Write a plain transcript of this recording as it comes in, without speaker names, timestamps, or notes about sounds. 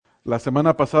La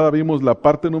semana pasada vimos la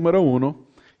parte número 1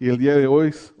 y el día de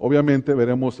hoy, obviamente,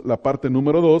 veremos la parte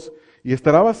número 2 y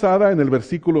estará basada en el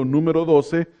versículo número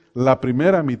 12, la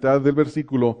primera mitad del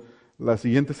versículo. La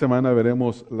siguiente semana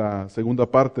veremos la segunda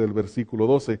parte del versículo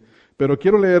 12, pero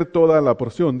quiero leer toda la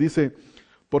porción. Dice,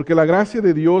 porque la gracia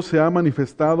de Dios se ha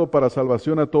manifestado para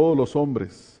salvación a todos los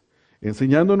hombres,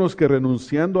 enseñándonos que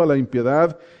renunciando a la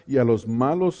impiedad y a los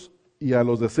malos y a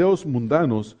los deseos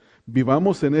mundanos,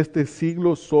 vivamos en este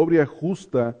siglo sobria,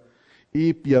 justa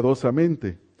y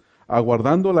piadosamente,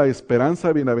 aguardando la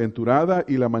esperanza bienaventurada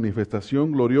y la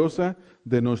manifestación gloriosa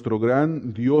de nuestro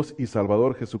gran Dios y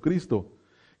Salvador Jesucristo,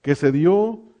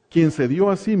 quien se dio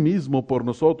a sí mismo por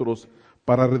nosotros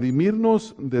para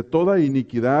redimirnos de toda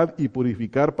iniquidad y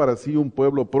purificar para sí un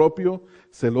pueblo propio,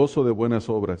 celoso de buenas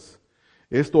obras.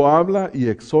 Esto habla y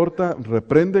exhorta,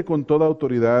 reprende con toda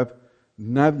autoridad,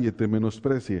 nadie te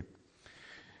menosprecie.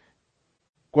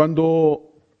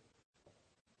 Cuando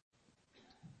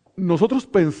nosotros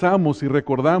pensamos y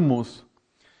recordamos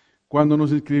cuando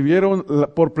nos inscribieron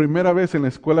por primera vez en la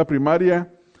escuela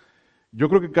primaria, yo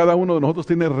creo que cada uno de nosotros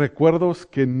tiene recuerdos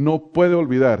que no puede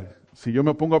olvidar. Si yo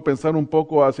me pongo a pensar un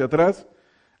poco hacia atrás,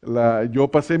 yo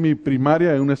pasé mi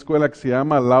primaria en una escuela que se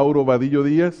llama Lauro Vadillo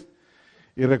Díaz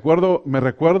y me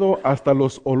recuerdo hasta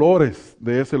los olores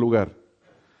de ese lugar.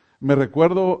 Me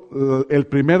recuerdo el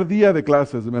primer día de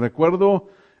clases, me recuerdo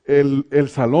el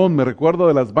salón, me recuerdo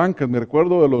de las bancas, me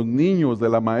recuerdo de los niños, de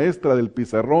la maestra, del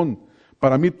pizarrón.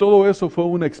 Para mí todo eso fue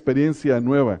una experiencia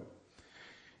nueva.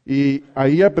 Y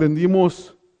ahí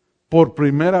aprendimos por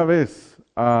primera vez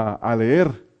a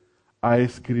leer, a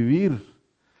escribir.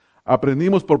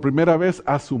 Aprendimos por primera vez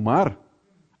a sumar,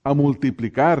 a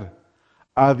multiplicar,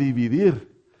 a dividir.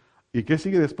 ¿Y qué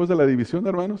sigue después de la división,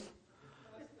 hermanos?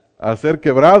 A ser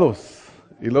quebrados.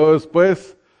 Y luego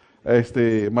después,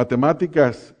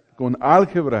 matemáticas con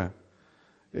álgebra.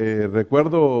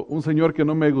 Recuerdo un señor que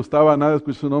no me gustaba nada,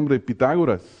 escuché su nombre,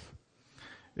 Pitágoras.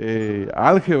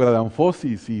 Álgebra de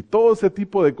Anfosis y todo ese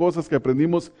tipo de cosas que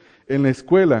aprendimos en la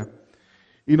escuela.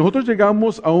 Y nosotros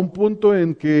llegamos a un punto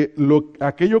en que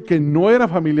aquello que no era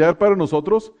familiar para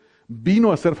nosotros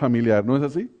vino a ser familiar, ¿no es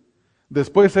así?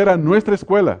 Después era nuestra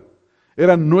escuela,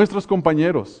 eran nuestros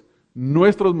compañeros,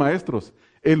 nuestros maestros,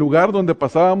 el lugar donde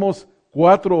pasábamos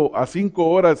 4 a 5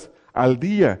 horas al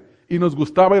día y nos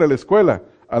gustaba ir a la escuela,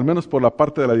 al menos por la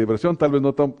parte de la diversión, tal vez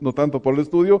no tanto por el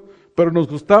estudio, pero nos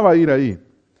gustaba ir ahí.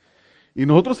 Y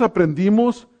nosotros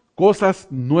aprendimos cosas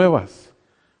nuevas.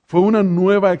 Fue una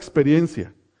nueva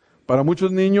experiencia. Para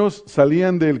muchos niños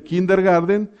salían del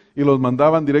kindergarten y los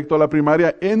mandaban directo a la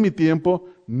primaria. En mi tiempo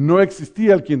no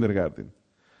existía el kindergarten.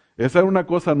 Esa era una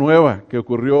cosa nueva que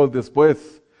ocurrió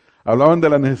después. Hablaban de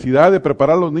la necesidad de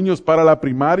preparar a los niños para la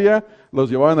primaria, los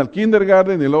llevaban al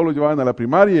kindergarten y luego los llevaban a la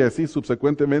primaria y así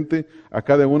subsecuentemente a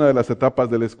cada una de las etapas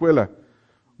de la escuela.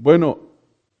 Bueno,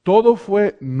 todo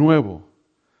fue nuevo.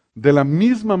 De la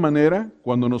misma manera,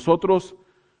 cuando nosotros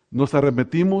nos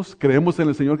arrepentimos, creemos en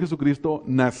el Señor Jesucristo,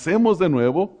 nacemos de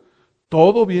nuevo,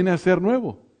 todo viene a ser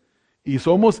nuevo. Y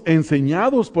somos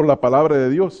enseñados por la palabra de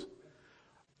Dios.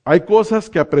 Hay cosas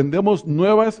que aprendemos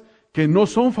nuevas que no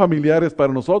son familiares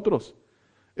para nosotros.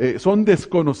 Son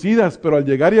desconocidas, pero al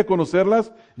llegar y a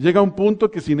conocerlas, llega un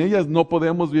punto que sin ellas no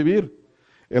podemos vivir.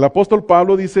 El apóstol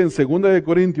Pablo dice en 2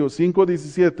 Corintios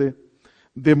 5:17,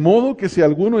 de modo que si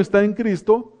alguno está en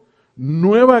Cristo,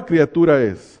 nueva criatura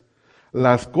es.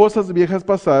 Las cosas viejas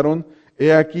pasaron,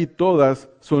 he aquí todas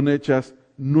son hechas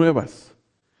nuevas.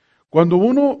 Cuando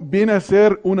uno viene a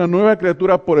ser una nueva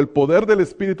criatura por el poder del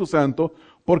Espíritu Santo,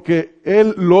 porque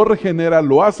Él lo regenera,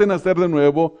 lo hace nacer de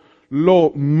nuevo,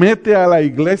 lo mete a la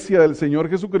iglesia del Señor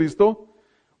Jesucristo,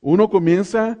 uno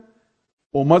comienza,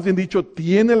 o más bien dicho,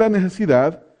 tiene la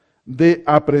necesidad de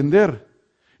aprender.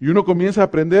 Y uno comienza a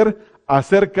aprender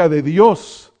acerca de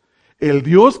Dios. El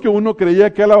Dios que uno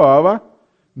creía que alababa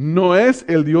no es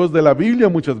el Dios de la Biblia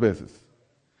muchas veces.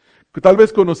 Tal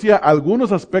vez conocía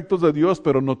algunos aspectos de Dios,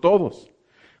 pero no todos.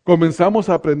 Comenzamos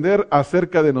a aprender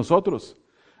acerca de nosotros.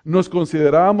 Nos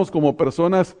considerábamos como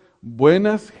personas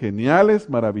buenas, geniales,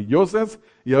 maravillosas,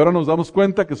 y ahora nos damos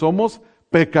cuenta que somos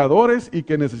pecadores y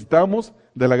que necesitamos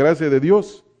de la gracia de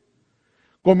Dios.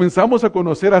 Comenzamos a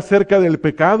conocer acerca del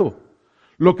pecado,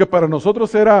 lo que para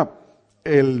nosotros era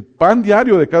el pan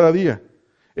diario de cada día.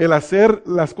 El hacer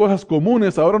las cosas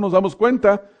comunes, ahora nos damos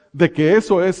cuenta de que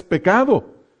eso es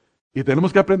pecado y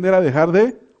tenemos que aprender a dejar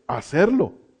de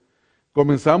hacerlo.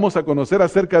 Comenzamos a conocer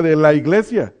acerca de la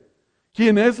iglesia.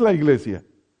 ¿Quién es la iglesia?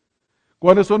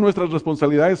 ¿Cuáles son nuestras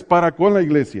responsabilidades para con la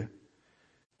iglesia?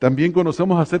 También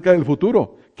conocemos acerca del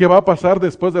futuro. ¿Qué va a pasar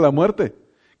después de la muerte?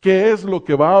 ¿Qué es lo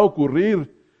que va a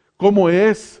ocurrir? ¿Cómo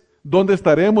es dónde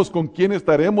estaremos, con quién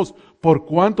estaremos, por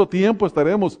cuánto tiempo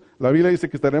estaremos. La Biblia dice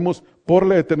que estaremos por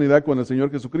la eternidad con el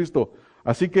Señor Jesucristo.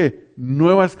 Así que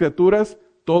nuevas criaturas,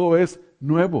 todo es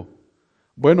nuevo.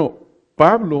 Bueno,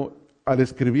 Pablo, al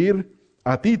escribir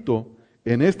a Tito,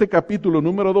 en este capítulo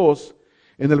número 2,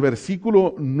 en el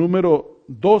versículo número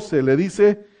 12, le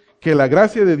dice que la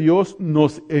gracia de Dios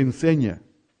nos enseña.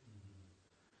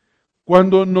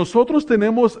 Cuando nosotros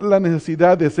tenemos la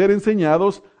necesidad de ser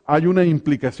enseñados, hay una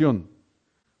implicación.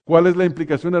 ¿Cuál es la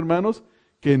implicación, hermanos?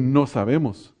 Que no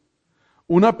sabemos.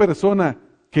 Una persona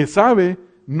que sabe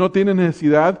no tiene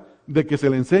necesidad de que se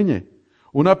le enseñe.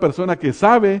 Una persona que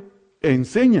sabe,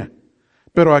 enseña.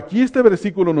 Pero aquí este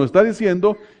versículo nos está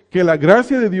diciendo que la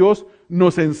gracia de Dios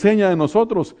nos enseña a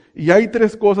nosotros. Y hay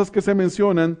tres cosas que se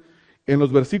mencionan en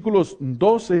los versículos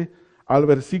 12 al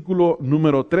versículo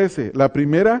número 13. La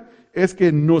primera es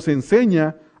que nos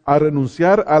enseña a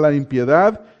renunciar a la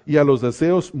impiedad y a los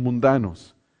deseos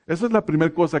mundanos. Esa es la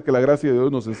primera cosa que la gracia de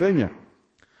Dios nos enseña.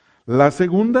 La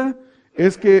segunda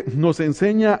es que nos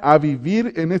enseña a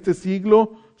vivir en este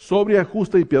siglo sobria,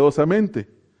 justa y piadosamente.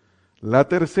 La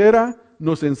tercera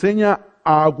nos enseña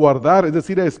a aguardar, es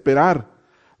decir, a esperar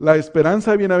la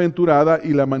esperanza bienaventurada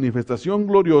y la manifestación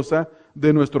gloriosa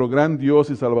de nuestro gran Dios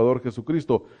y Salvador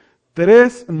Jesucristo.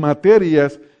 Tres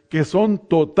materias que son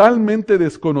totalmente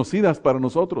desconocidas para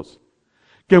nosotros,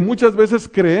 que muchas veces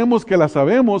creemos que las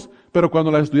sabemos, pero cuando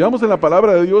las estudiamos en la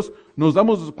palabra de Dios nos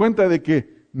damos cuenta de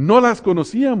que no las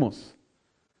conocíamos.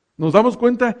 Nos damos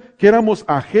cuenta que éramos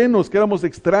ajenos, que éramos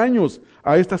extraños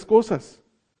a estas cosas.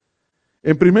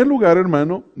 En primer lugar,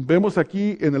 hermano, vemos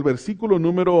aquí en el versículo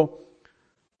número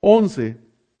 11,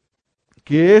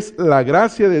 que es la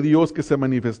gracia de Dios que se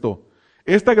manifestó.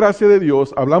 Esta gracia de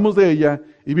Dios, hablamos de ella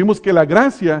y vimos que la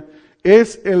gracia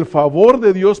es el favor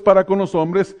de Dios para con los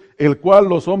hombres, el cual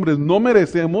los hombres no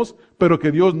merecemos, pero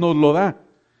que Dios nos lo da.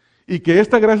 Y que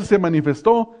esta gracia se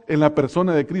manifestó en la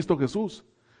persona de Cristo Jesús.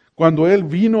 Cuando Él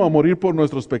vino a morir por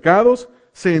nuestros pecados,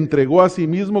 se entregó a sí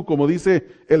mismo, como dice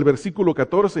el versículo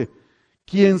 14,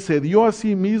 quien se dio a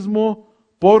sí mismo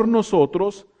por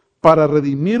nosotros para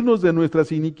redimirnos de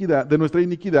nuestra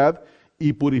iniquidad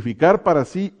y purificar para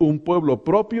sí un pueblo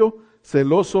propio,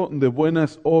 celoso de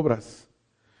buenas obras.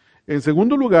 En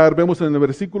segundo lugar, vemos en el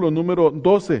versículo número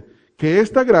 12, que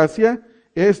esta gracia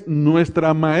es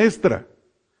nuestra maestra.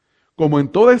 Como en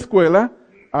toda escuela,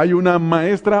 hay una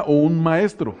maestra o un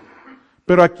maestro.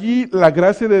 Pero aquí la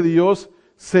gracia de Dios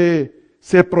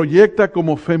se proyecta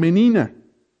como femenina.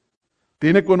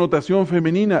 Tiene connotación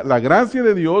femenina. La gracia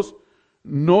de Dios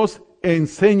nos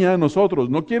enseña a nosotros.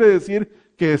 No quiere decir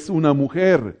que es una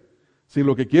mujer, sino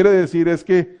lo que quiere decir es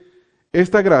que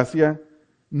esta gracia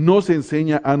nos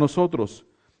enseña a nosotros.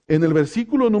 En el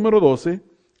versículo número 12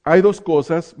 hay dos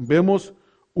cosas. Vemos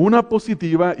una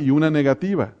positiva y una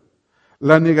negativa.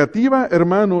 La negativa,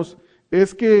 hermanos,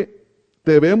 es que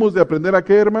debemos de aprender a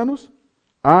qué, hermanos?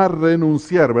 A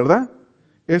renunciar, ¿verdad?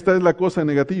 Esta es la cosa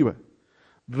negativa.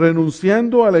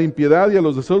 Renunciando a la impiedad y a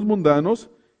los deseos mundanos,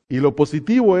 y lo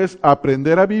positivo es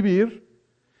aprender a vivir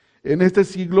en este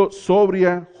siglo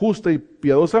sobria, justa y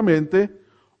piadosamente.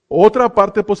 Otra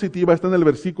parte positiva está en el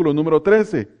versículo número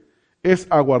 13, es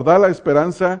aguardar la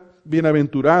esperanza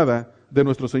bienaventurada de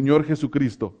nuestro Señor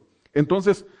Jesucristo.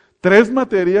 Entonces, tres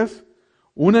materias,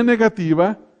 una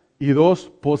negativa y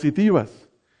dos positivas.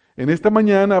 En esta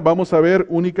mañana vamos a ver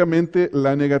únicamente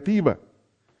la negativa.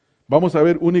 Vamos a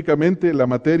ver únicamente la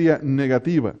materia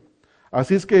negativa.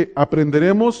 Así es que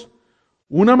aprenderemos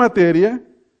una materia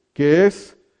que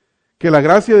es que la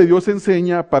gracia de Dios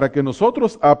enseña para que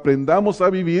nosotros aprendamos a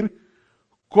vivir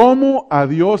como a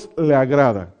Dios le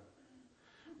agrada.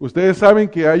 Ustedes saben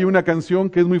que hay una canción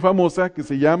que es muy famosa que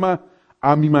se llama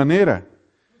A mi manera.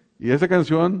 Y esa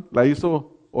canción la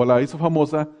hizo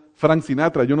famosa Frank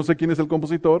Sinatra. Yo no sé quién es el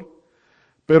compositor,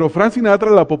 pero Frank Sinatra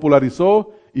la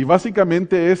popularizó y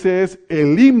básicamente ese es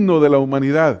el himno de la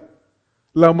humanidad.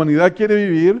 La humanidad quiere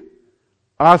vivir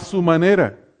a su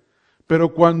manera.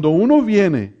 Pero cuando uno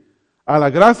viene a la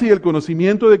gracia y el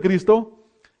conocimiento de Cristo,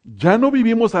 ya no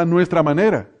vivimos a nuestra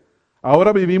manera.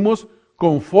 Ahora vivimos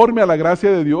conforme a la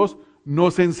gracia de Dios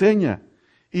nos enseña.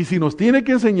 Y si nos tiene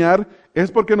que enseñar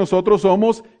es porque nosotros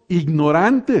somos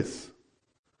ignorantes.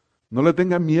 No le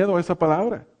tengan miedo a esa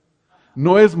palabra.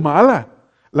 No es mala.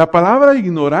 La palabra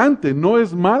ignorante no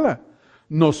es mala.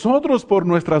 Nosotros por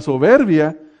nuestra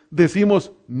soberbia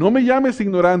decimos, no me llames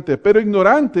ignorante, pero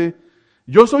ignorante,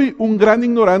 yo soy un gran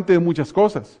ignorante de muchas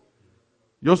cosas.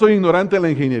 Yo soy ignorante en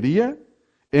la ingeniería,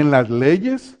 en las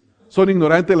leyes, soy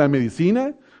ignorante en la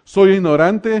medicina, soy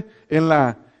ignorante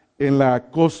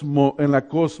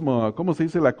 ¿cómo se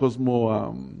dice?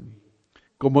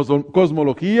 como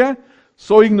cosmología,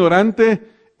 soy ignorante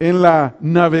en la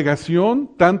navegación,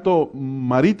 tanto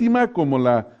marítima como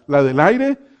la del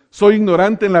aire, soy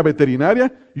ignorante en la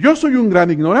veterinaria. Yo soy un gran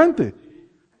ignorante.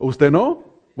 ¿Usted no?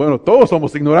 Bueno, todos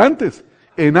somos ignorantes.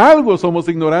 En algo somos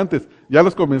ignorantes. Ya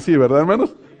los convencí, ¿verdad,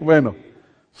 hermanos? Bueno,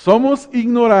 somos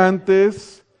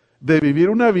ignorantes de vivir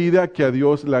una vida que a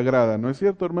Dios le agrada. ¿No es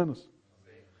cierto, hermanos?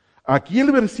 Aquí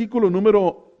el versículo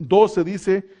número 12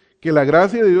 dice que la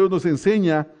gracia de Dios nos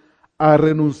enseña a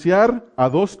renunciar a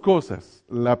dos cosas.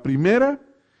 La primera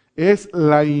es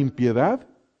la impiedad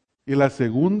y la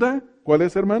segunda, ¿cuál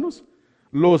es, hermanos?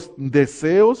 Los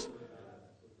deseos.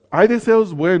 Hay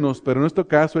deseos buenos, pero en este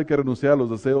caso hay que renunciar a los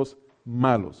deseos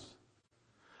malos.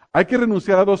 Hay que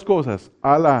renunciar a dos cosas,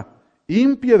 a la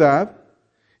impiedad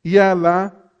y a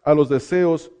los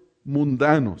deseos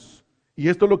mundanos. Y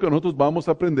esto es lo que nosotros vamos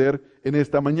a aprender en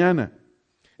esta mañana.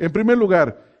 En primer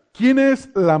lugar, ¿quién es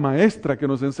la maestra que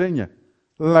nos enseña?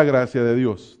 La gracia de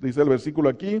Dios. Dice el versículo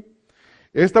aquí.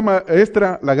 Esta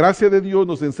maestra, la gracia de Dios,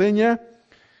 nos enseña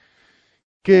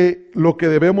que lo que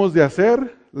debemos de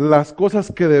hacer, las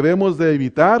cosas que debemos de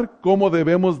evitar, cómo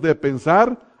debemos de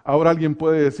pensar. Ahora alguien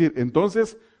puede decir,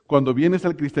 entonces, cuando vienes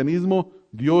al cristianismo,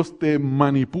 Dios te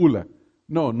manipula.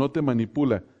 No, no te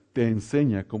manipula, te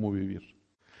enseña cómo vivir.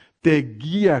 Te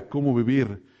guía cómo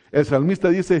vivir. El salmista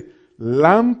dice,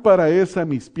 lámpara es a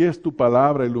mis pies tu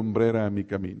palabra y lumbrera a mi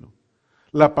camino.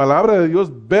 La palabra de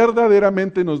Dios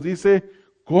verdaderamente nos dice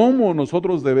cómo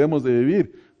nosotros debemos de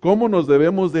vivir, cómo nos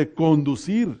debemos de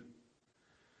conducir.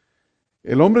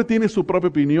 El hombre tiene su propia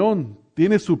opinión,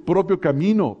 tiene su propio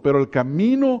camino, pero el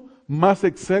camino más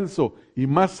excelso y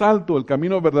más alto, el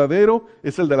camino verdadero,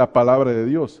 es el de la palabra de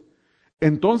Dios.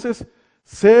 Entonces,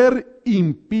 ser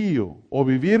impío o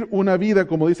vivir una vida,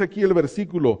 como dice aquí el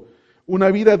versículo, una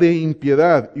vida de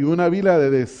impiedad y una vida de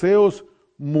deseos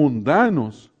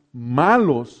mundanos,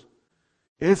 malos,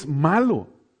 es malo.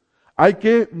 Hay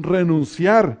que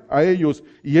renunciar a ellos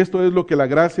y esto es lo que la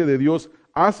gracia de Dios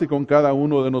hace con cada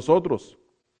uno de nosotros.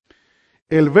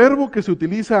 El verbo que se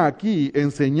utiliza aquí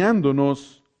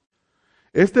enseñándonos,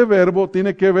 este verbo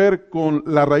tiene que ver con,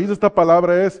 la raíz de esta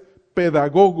palabra es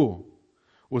pedagogo.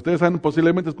 Ustedes han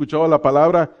posiblemente escuchado la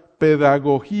palabra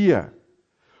pedagogía.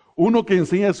 Uno que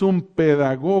enseña es un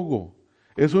pedagogo,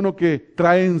 es uno que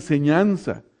trae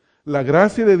enseñanza. La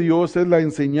gracia de Dios es la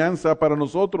enseñanza para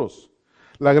nosotros.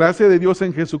 La gracia de Dios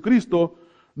en Jesucristo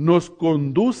nos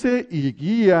conduce y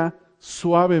guía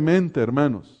suavemente,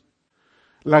 hermanos.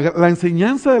 La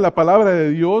enseñanza de la palabra de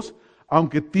Dios,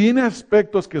 aunque tiene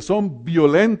aspectos que son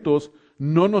violentos,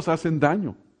 no nos hacen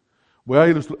daño. Voy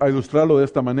a ilustrarlo de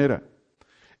esta manera.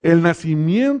 El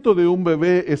nacimiento de un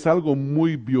bebé es algo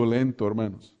muy violento,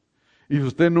 hermanos. Y si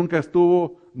usted nunca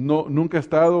ha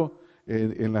estado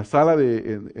en la sala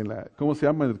 ¿cómo se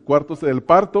llama? El cuarto del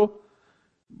parto,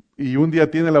 y un día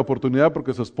tiene la oportunidad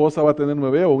porque su esposa va a tener un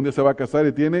bebé, o un día se va a casar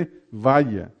y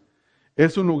vaya.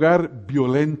 Es un lugar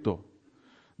violento,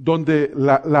 donde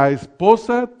la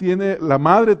esposa la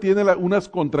madre tiene unas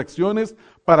contracciones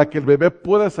para que el bebé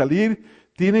pueda salir,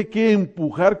 tiene que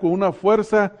empujar con una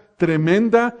fuerza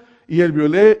tremenda y el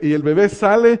bebé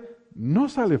no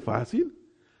sale fácil,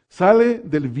 sale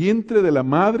del vientre de la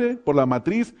madre por la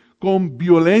matriz con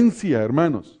violencia,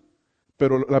 hermanos.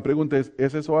 Pero la pregunta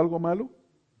 ¿es eso algo malo?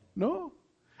 No,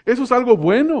 eso es algo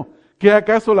bueno. ¿Qué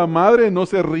acaso la madre no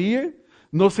se ríe,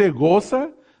 no se goza,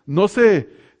 no se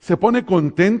pone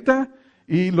contenta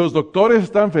y los doctores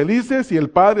están felices y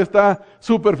el padre está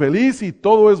súper feliz y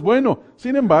todo es bueno?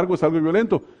 Sin embargo, es algo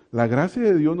violento. La gracia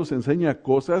de Dios nos enseña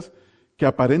cosas que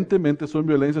aparentemente son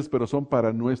violencias, pero son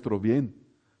para nuestro bien.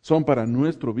 Son para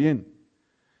nuestro bien.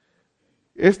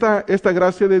 Esta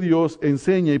gracia de Dios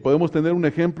enseña, y podemos tener un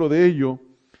ejemplo de ello,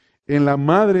 en la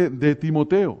madre de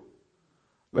Timoteo.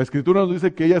 La Escritura nos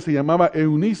dice que ella se llamaba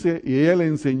Eunice y ella le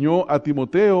enseñó a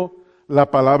Timoteo la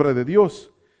palabra de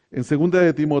Dios. En 2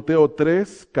 de Timoteo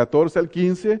 3, 14 al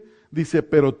 15, dice,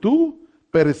 pero tú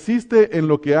persiste en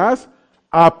lo que has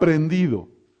aprendido.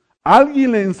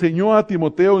 Alguien le enseñó a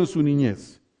Timoteo en su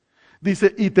niñez.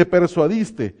 Dice, y te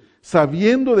persuadiste,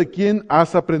 sabiendo de quién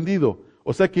has aprendido.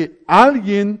 O sea que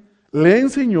alguien le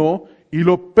enseñó y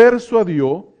lo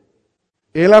persuadió.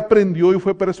 Él aprendió y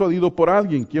fue persuadido por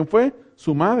alguien. ¿Quién fue?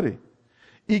 Su madre.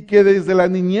 Y que desde la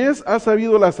niñez ha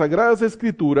sabido las Sagradas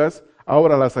Escrituras.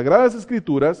 Ahora, las Sagradas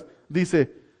Escrituras,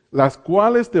 dice, las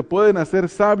cuales te pueden hacer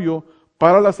sabio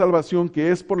para la salvación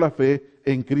que es por la fe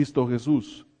en Cristo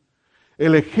Jesús.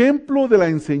 El ejemplo de la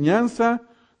enseñanza,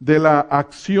 de la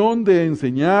acción de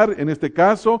enseñar, en este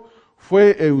caso,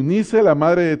 fue Eunice, la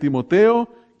madre de Timoteo,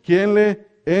 quien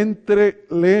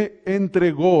le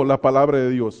entregó la palabra de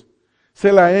Dios.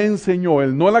 se la enseñó.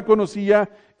 Él no la conocía,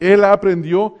 él la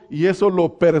aprendió y eso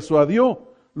lo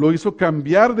persuadió, lo hizo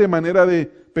cambiar de manera de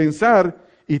pensar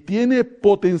y tiene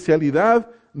potencialidad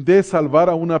de salvar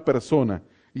a una persona.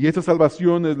 Y esa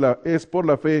salvación es por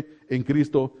la fe en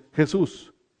Cristo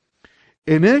Jesús.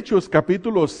 En Hechos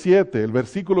capítulo 7, el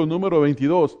versículo número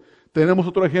 22, tenemos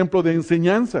otro ejemplo de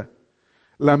enseñanza.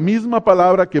 La misma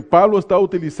palabra que Pablo está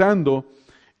utilizando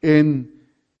en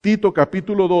Tito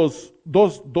capítulo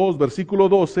 2, versículo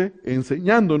 12,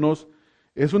 enseñándonos,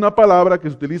 es una palabra que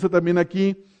se utiliza también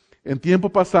aquí en tiempo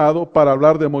pasado para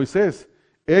hablar de Moisés.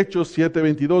 Hechos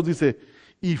 7:22 dice,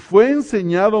 y fue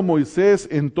enseñado Moisés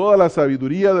en toda la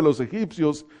sabiduría de los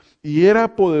egipcios y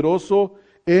era poderoso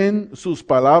en sus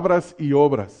palabras y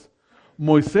obras.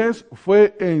 Moisés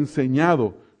fue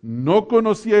enseñado, no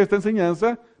conocía esta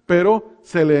enseñanza, pero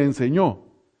se le enseñó.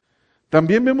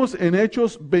 También vemos en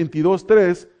Hechos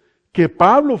 22:3 que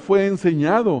Pablo fue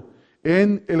enseñado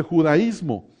en el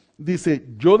judaísmo. Dice,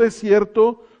 yo de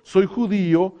cierto soy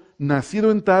judío, nacido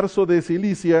en Tarso de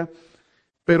Cilicia,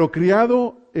 pero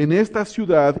criado en esta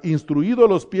ciudad, instruido a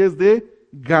los pies de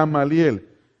Gamaliel.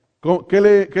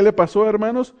 ¿Qué le pasó,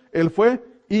 hermanos? Él fue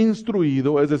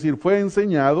instruido, es decir, fue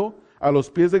enseñado a los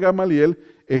pies de Gamaliel,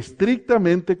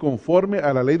 estrictamente conforme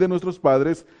a la ley de nuestros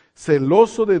padres,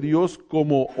 celoso de Dios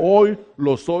como hoy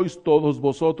lo sois todos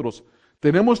vosotros.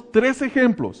 Tenemos 3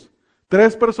 ejemplos,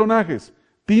 3 personajes,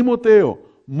 Timoteo,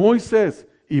 Moisés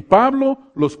y Pablo,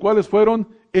 los cuales fueron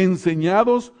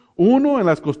enseñados, uno en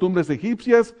las costumbres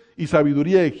egipcias y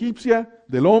sabiduría egipcia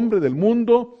del hombre, del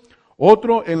mundo,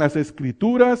 otro en las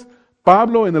escrituras,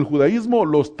 Pablo en el judaísmo.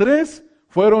 Los 3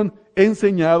 fueron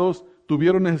enseñados,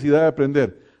 tuvieron necesidad de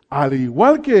aprender. Al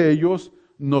igual que ellos,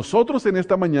 nosotros en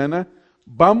esta mañana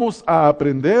vamos a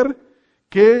aprender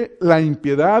que la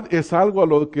impiedad es algo a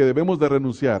lo que debemos de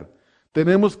renunciar.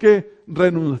 Tenemos que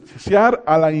renunciar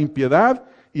a la impiedad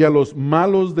y a los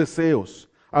malos deseos,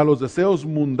 a los deseos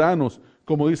mundanos,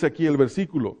 como dice aquí el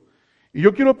versículo. Y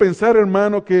yo quiero pensar,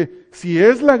 hermano, que si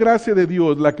es la gracia de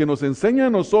Dios la que nos enseña a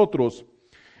nosotros,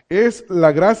 ¿es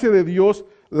la gracia de Dios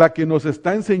la que nos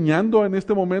está enseñando en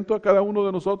este momento a cada uno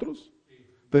de nosotros?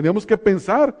 Tenemos que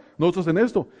pensar nosotros en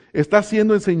esto. ¿Está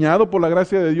siendo enseñado por la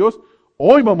gracia de Dios?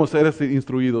 Hoy vamos a ser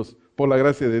instruidos por la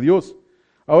gracia de Dios.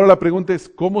 Ahora la pregunta es,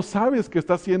 ¿cómo sabes que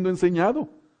está siendo enseñado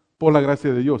por la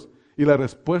gracia de Dios? Y la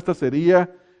respuesta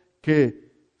sería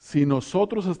que si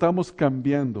nosotros estamos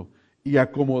cambiando y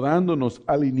acomodándonos,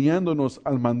 alineándonos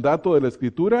al mandato de la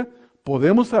Escritura,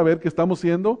 podemos saber que estamos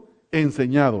siendo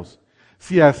enseñados.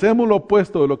 Si hacemos lo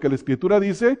opuesto de lo que la Escritura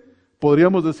dice,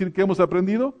 ¿podríamos decir que hemos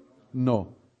aprendido?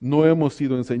 No, no hemos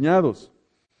sido enseñados.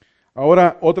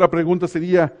 Ahora, otra pregunta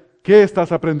sería, ¿qué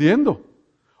estás aprendiendo?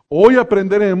 Hoy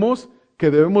aprenderemos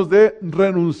que debemos de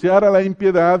renunciar a la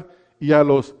impiedad y a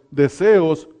los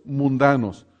deseos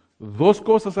mundanos. 2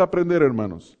 cosas a aprender,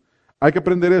 hermanos. Hay que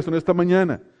aprender eso en esta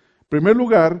mañana. En primer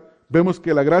lugar, vemos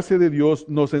que la gracia de Dios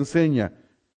nos enseña.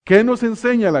 ¿Qué nos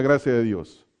enseña la gracia de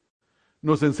Dios?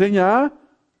 Nos enseña a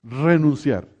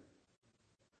renunciar.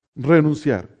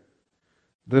 Renunciar.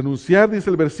 Renunciar, dice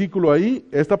el versículo ahí,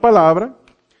 esta palabra,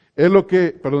 es lo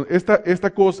que, esta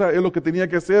cosa es lo que tenía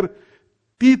que hacer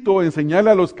Tito,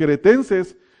 enseñarle a los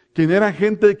cretenses, quien eran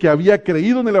gente que había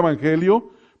creído en el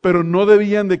Evangelio, pero no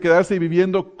debían de quedarse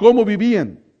viviendo como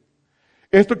vivían.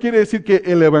 Esto quiere decir que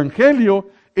el Evangelio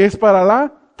es para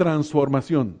la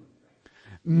transformación.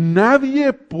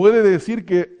 Nadie puede decir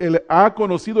que él ha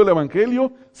conocido el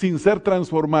Evangelio sin ser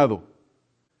transformado.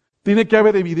 Tiene que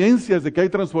haber evidencias de que hay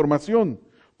transformación.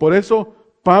 Por eso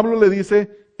Pablo le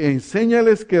dice,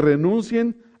 enséñales que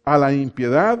renuncien a la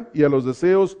impiedad y a los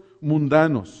deseos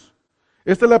mundanos.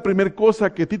 Esta es la primera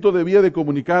cosa que Tito debía de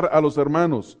comunicar a los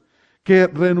hermanos, que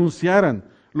renunciaran.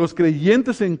 Los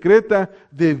creyentes en Creta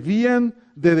debían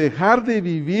de dejar de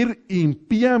vivir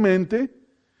impíamente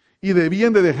y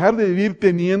debían de dejar de vivir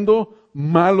teniendo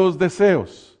malos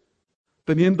deseos.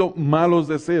 Teniendo malos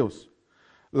deseos.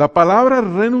 La palabra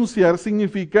renunciar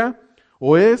significa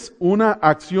o es una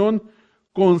acción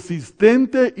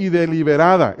consistente y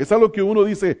deliberada. Es algo que uno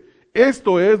dice,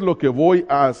 esto es lo que voy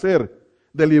a hacer.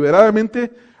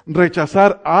 Deliberadamente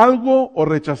rechazar algo o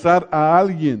rechazar a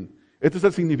alguien. Este es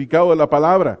el significado de la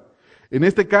palabra. En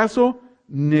este caso,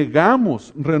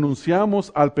 negamos,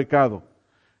 renunciamos al pecado.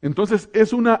 Entonces,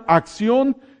 es una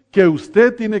acción que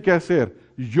usted tiene que hacer,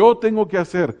 yo tengo que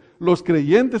hacer. Los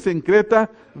creyentes en Creta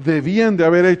debían de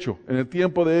haber hecho en el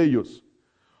tiempo de ellos.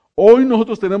 Hoy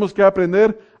nosotros tenemos que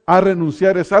aprender a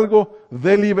renunciar. Es algo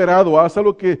deliberado, es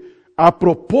algo que a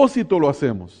propósito lo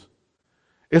hacemos.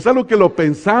 Es algo que lo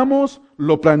pensamos,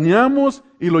 lo planeamos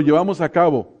y lo llevamos a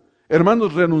cabo.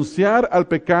 Hermanos, renunciar al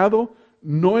pecado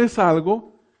no es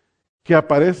algo que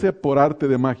aparece por arte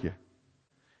de magia.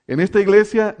 En esta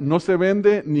iglesia no se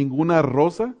vende ninguna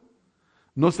rosa,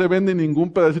 no se vende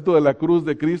ningún pedacito de la cruz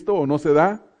de Cristo, o no se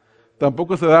da.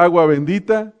 Tampoco se da agua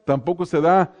bendita, tampoco se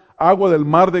da agua del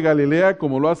mar de Galilea,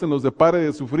 como lo hacen los de Pare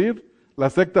de Sufrir, la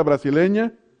secta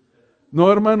brasileña.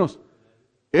 No, hermanos,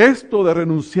 esto de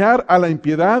renunciar a la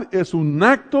impiedad es un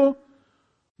acto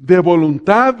de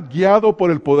voluntad guiado por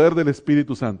el poder del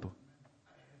Espíritu Santo.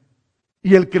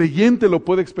 Y el creyente lo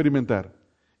puede experimentar,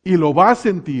 y lo va a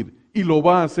sentir, y lo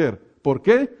va a hacer. ¿Por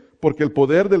qué? Porque el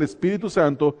poder del Espíritu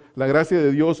Santo, la gracia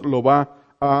de Dios, lo va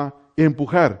a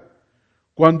empujar.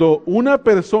 Cuando una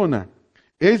persona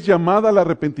es llamada al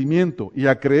arrepentimiento y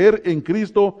a creer en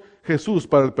Cristo Jesús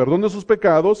para el perdón de sus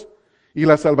pecados, y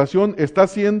la salvación, está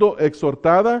siendo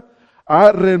exhortada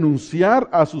a renunciar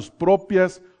a sus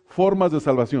propias formas de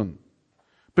salvación.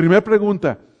 Primera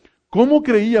pregunta, ¿cómo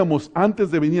creíamos antes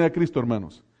de venir a Cristo,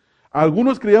 hermanos?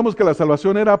 Algunos creíamos que la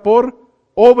salvación era por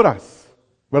obras,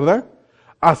 ¿verdad?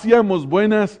 Hacíamos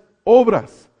buenas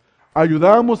obras,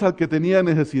 ayudábamos al que tenía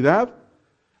necesidad,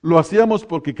 lo hacíamos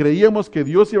porque creíamos que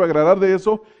Dios iba a agradar de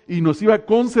eso y nos iba a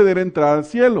conceder entrar al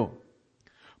cielo.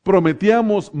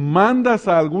 Prometíamos mandas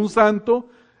a algún santo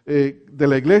de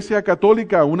la iglesia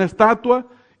católica, a una estatua,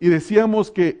 y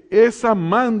decíamos que esa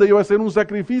manda iba a ser un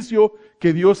sacrificio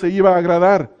que Dios se iba a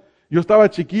agradar. Yo estaba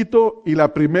chiquito y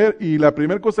la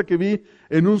primer cosa que vi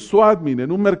en un swatmin,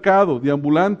 en un mercado de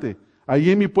ambulante, allí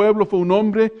en mi pueblo, fue un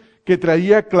hombre que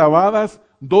traía clavadas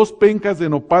 2 pencas de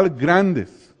nopal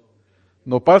grandes.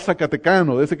 Nopal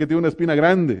zacatecano, de ese que tiene una espina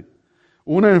grande.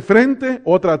 Una enfrente,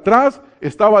 otra atrás,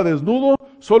 estaba desnudo,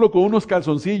 solo con unos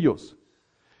calzoncillos.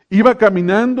 Iba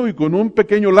caminando y con un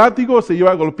pequeño látigo se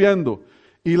iba golpeando.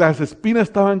 Y las espinas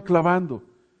estaban clavando.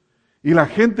 Y la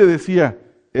gente decía,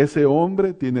 ese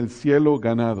hombre tiene el cielo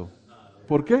ganado.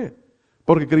 ¿Por qué?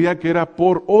 Porque creía que era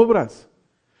por obras.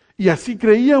 Y así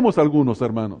creíamos algunos,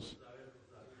 hermanos.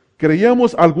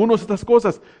 Creíamos algunos estas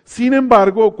cosas. Sin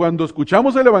embargo, cuando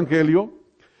escuchamos el Evangelio,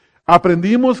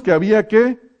 aprendimos que había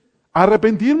que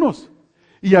arrepentirnos.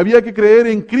 Y había que creer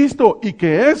en Cristo y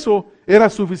que eso era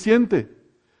suficiente.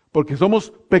 Porque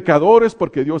somos pecadores,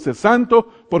 porque Dios es santo,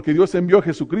 porque Dios envió a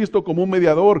Jesucristo como un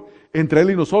mediador entre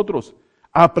Él y nosotros.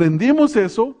 Aprendimos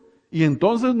eso y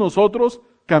entonces nosotros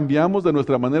cambiamos de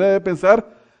nuestra manera de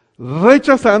pensar,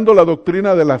 rechazando la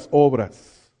doctrina de las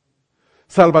obras.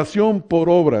 Salvación por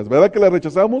obras, ¿verdad que la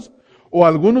rechazamos? ¿O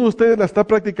alguno de ustedes la está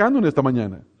practicando en esta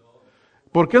mañana?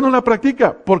 ¿Por qué no la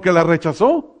practica? Porque la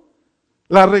rechazó.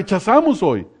 La rechazamos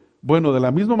hoy. Bueno, de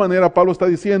la misma manera Pablo está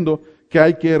diciendo que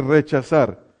hay que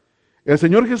rechazar. El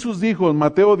Señor Jesús dijo en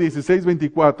Mateo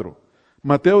 16:24,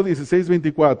 Mateo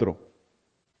 16:24,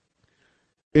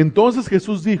 entonces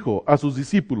Jesús dijo a sus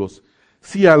discípulos,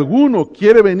 si alguno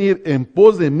quiere venir en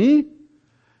pos de mí,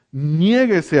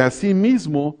 niéguese a sí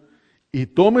mismo y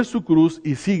tome su cruz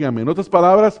y sígame. En otras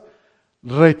palabras,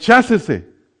 rechácese.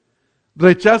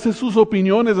 Rechace sus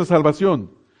opiniones de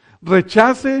salvación.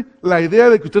 Rechace la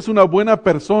idea de que usted es una buena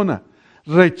persona.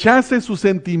 Rechace sus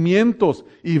sentimientos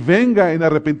y venga en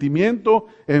arrepentimiento,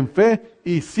 en fe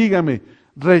y sígame.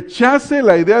 Rechace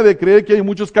la idea de creer que hay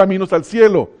muchos caminos al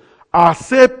cielo.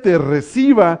 Acepte,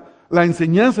 reciba la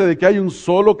enseñanza de que hay un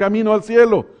solo camino al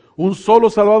cielo, un solo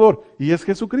Salvador, y es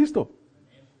Jesucristo.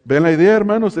 ¿Ven la idea,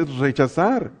 hermanos? Es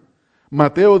rechazar.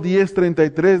 Mateo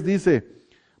 10:33 dice,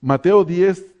 Mateo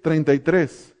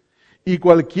 10:33, y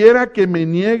cualquiera que me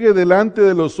niegue delante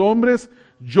de los hombres,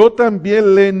 yo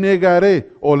también le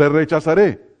negaré o le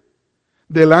rechazaré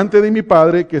delante de mi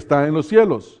Padre que está en los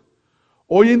cielos.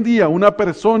 Hoy en día una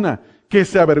persona que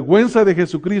se avergüenza de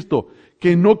Jesucristo,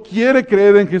 que no quiere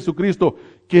creer en Jesucristo,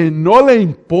 que no le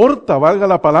importa, valga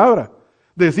la palabra,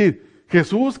 decir,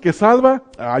 Jesús que salva,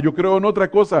 yo creo en otra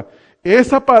cosa.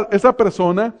 Esa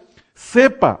persona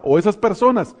sepa, o esas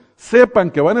personas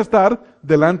sepan que van a estar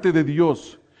delante de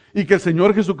Dios y que el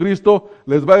Señor Jesucristo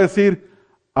les va a decir,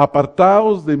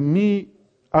 apartaos de mí,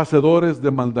 hacedores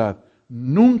de maldad.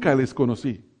 Nunca les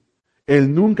conocí.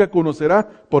 Él nunca conocerá.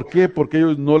 ¿Por qué? Porque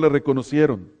ellos no le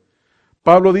reconocieron.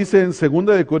 Pablo dice en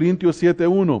 2 Corintios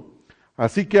 7:1,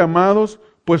 así que amados,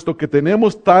 puesto que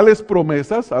tenemos tales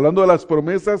promesas, hablando de las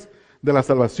promesas de la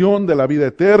salvación, de la vida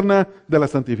eterna, de la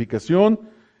santificación,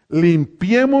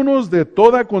 limpiémonos de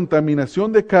toda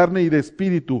contaminación de carne y de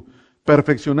espíritu,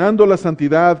 perfeccionando la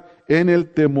santidad en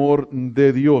el temor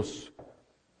de Dios.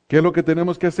 ¿Qué es lo que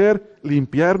tenemos que hacer?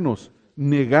 Limpiarnos,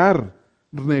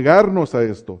 negarnos a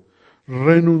esto,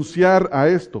 renunciar a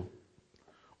esto.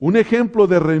 Un ejemplo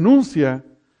de renuncia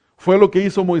fue lo que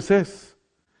hizo Moisés.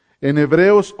 En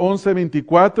Hebreos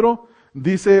 11:24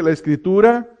 dice la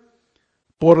Escritura,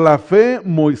 Por la fe,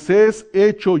 Moisés,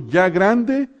 hecho ya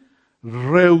grande,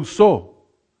 rehusó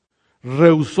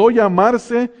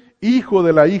llamarse hijo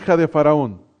de la hija de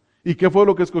Faraón. ¿Y qué fue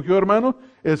lo que escogió, hermano?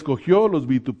 Escogió los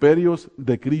vituperios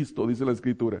de Cristo, dice la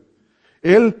Escritura.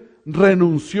 Él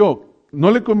renunció. ¿No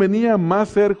le convenía más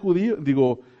ser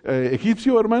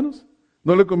egipcio, hermanos?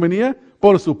 ¿No le convenía?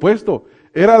 Por supuesto,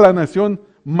 era la nación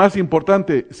más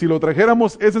importante. Si lo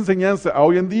trajéramos esa enseñanza a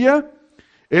hoy en día,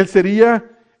 él sería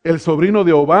el sobrino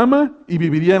de Obama y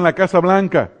viviría en la Casa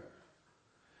Blanca.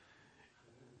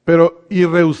 Pero, y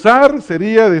rehusar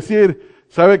sería decir,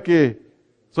 ¿sabe qué?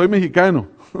 Soy mexicano,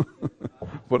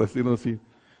 por decirlo así.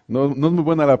 No es muy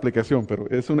buena la aplicación, pero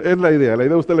es la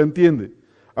idea usted la entiende.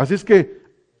 Así es que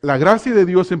la gracia de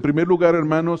Dios, en primer lugar,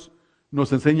 hermanos,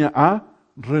 nos enseña a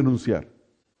renunciar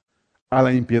a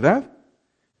la impiedad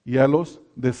y a los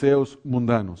deseos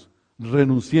mundanos.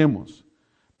 Renunciemos.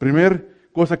 Primer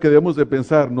cosa que debemos de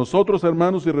pensar, nosotros,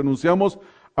 hermanos, si renunciamos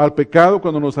al pecado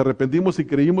cuando nos arrepentimos y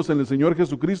creímos en el Señor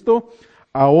Jesucristo,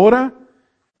 ahora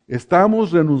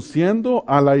estamos renunciando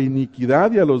a la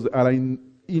iniquidad y a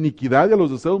los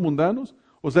deseos mundanos.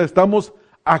 O sea, estamos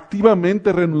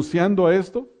activamente renunciando a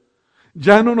esto.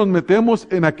 Ya no nos metemos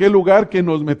en aquel lugar que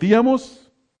nos metíamos.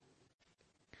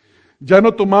 Ya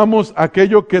no tomamos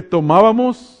aquello que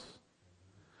tomábamos.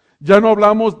 Ya no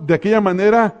hablamos de aquella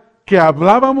manera que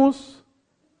hablábamos.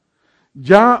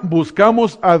 Ya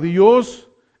buscamos a Dios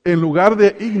en lugar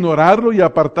de ignorarlo y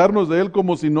apartarnos de Él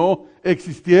como si no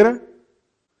existiera.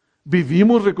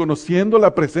 Vivimos reconociendo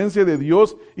la presencia de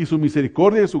Dios y su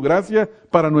misericordia y su gracia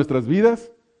para nuestras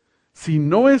vidas. Si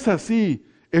no es así,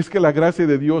 es que la gracia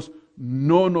de Dios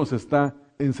no nos está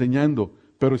enseñando.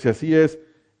 Pero si así es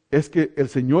que el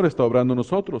Señor está obrando en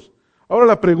nosotros. Ahora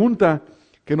la pregunta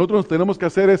que nosotros tenemos que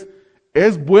hacer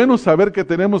es bueno saber que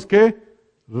tenemos que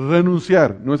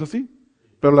renunciar, ¿no es así?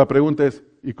 Pero la pregunta es,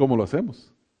 ¿y cómo lo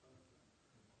hacemos?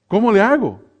 ¿Cómo le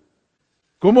hago?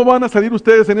 ¿Cómo van a salir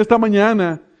ustedes en esta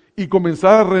mañana y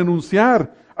comenzar a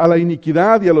renunciar a la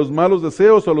iniquidad y a los malos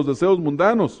deseos o a los deseos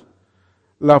mundanos?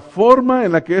 La forma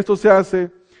en la que esto se hace,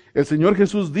 el Señor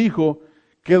Jesús dijo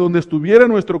que donde estuviera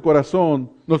nuestro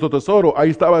corazón, nuestro tesoro,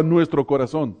 ahí estaba nuestro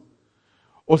corazón.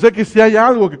 O sea que si hay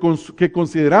algo que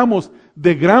consideramos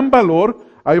de gran valor,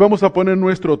 ahí vamos a poner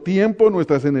nuestro tiempo,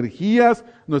 nuestras energías,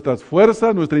 nuestras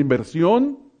fuerzas, nuestra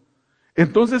inversión.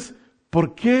 Entonces,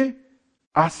 ¿por qué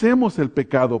hacemos el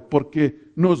pecado?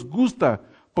 Porque nos gusta,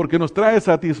 porque nos trae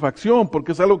satisfacción,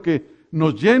 porque es algo que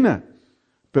nos llena.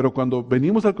 Pero cuando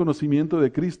venimos al conocimiento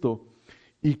de Cristo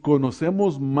y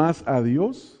conocemos más a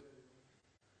Dios,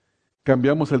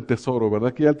 cambiamos el tesoro,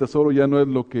 ¿verdad? Que ya el tesoro ya no es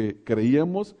lo que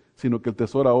creíamos, sino que el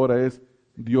tesoro ahora es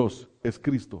Dios, es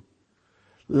Cristo.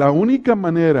 La única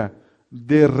manera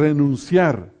de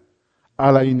renunciar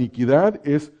a la iniquidad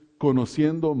es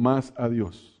conociendo más a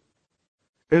Dios.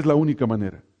 Es la única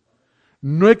manera.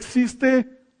 No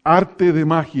existe arte de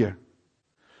magia.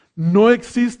 No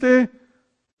existe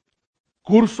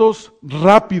cursos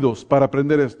rápidos para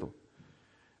aprender esto.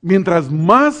 Mientras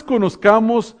más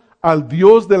conozcamos al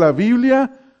Dios de la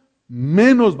Biblia,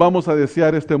 menos vamos a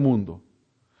desear este mundo.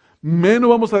 Menos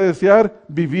vamos a desear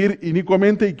vivir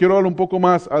inicuamente, y quiero hablar un poco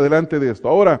más adelante de esto.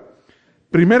 Ahora,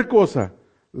 primer cosa,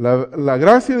 la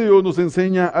gracia de Dios nos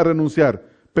enseña a renunciar,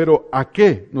 pero ¿a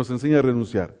qué nos enseña a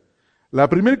renunciar? La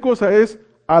primera cosa es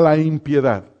a la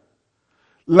impiedad.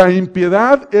 La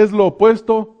impiedad es lo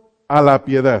opuesto a la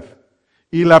piedad,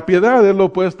 y la piedad es lo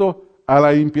opuesto a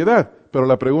la impiedad. Pero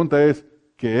la pregunta es,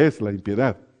 ¿qué es la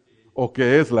impiedad? ¿O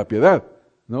qué es la piedad?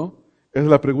 ¿No? Esa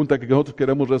es la pregunta que nosotros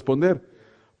queremos responder.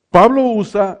 Pablo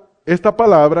usa esta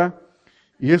palabra,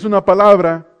 y es una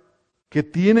palabra que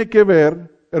tiene que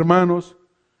ver, hermanos,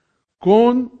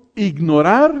 con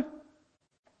ignorar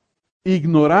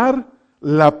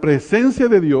la presencia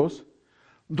de Dios,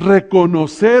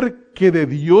 reconocer que de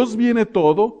Dios viene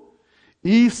todo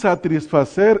y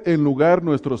satisfacer en lugar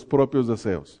nuestros propios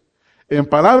deseos. En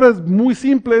palabras muy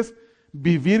simples,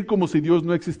 vivir como si Dios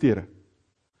no existiera.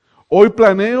 Hoy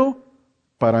planeo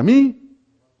para mí,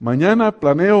 mañana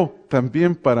planeo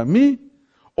también para mí.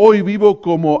 Hoy vivo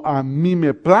como a mí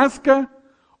me plazca.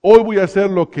 Hoy voy a hacer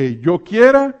lo que yo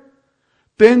quiera.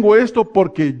 Tengo esto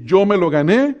porque yo me lo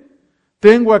gané.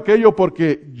 Tengo aquello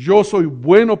porque yo soy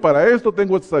bueno para esto.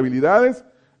 Tengo estas habilidades.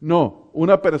 No,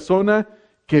 una persona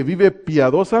que vive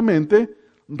piadosamente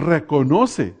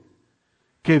reconoce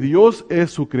que Dios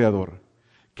es su creador,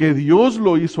 que Dios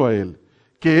lo hizo a él,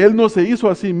 que él no se hizo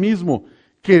a sí mismo,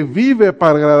 que vive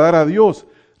para agradar a Dios.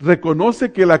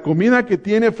 Reconoce que la comida que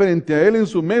tiene frente a él en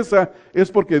su mesa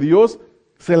es porque Dios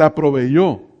se la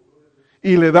proveyó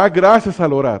y le da gracias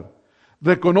al orar.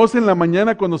 Reconoce en la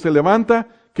mañana cuando se levanta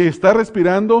que está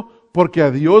respirando porque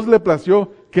a Dios le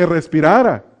plació que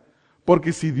respirara.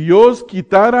 Porque si Dios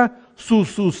quitara su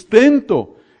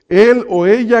sustento, él o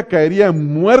ella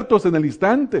caerían muertos en el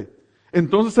instante.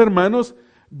 Entonces, hermanos,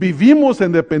 vivimos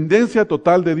en dependencia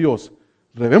total de Dios.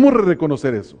 Debemos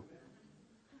reconocer eso.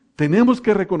 Tenemos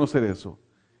que reconocer eso.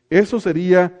 Eso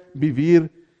sería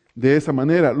vivir de esa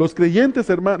manera. Los creyentes,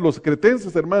 hermanos, los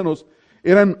cretenses, hermanos,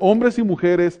 eran hombres y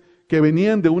mujeres que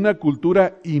venían de una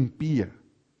cultura impía.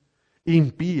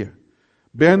 Impía.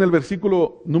 Vean el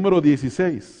versículo número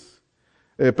 16.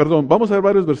 Vamos a ver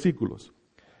varios versículos.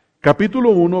 Capítulo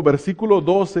 1, versículo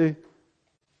 12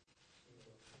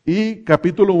 y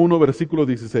capítulo 1, versículo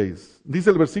 16. Dice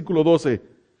el versículo 12,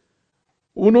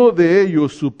 uno de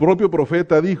ellos, su propio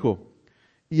profeta, dijo,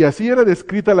 y así era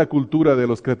descrita la cultura de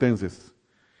los cretenses.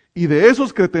 Y de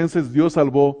esos cretenses Dios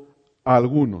salvó a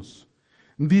algunos.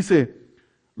 Dice,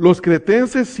 los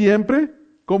cretenses siempre,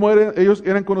 ¿cómo ellos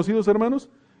eran conocidos, hermanos?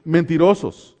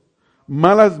 Mentirosos,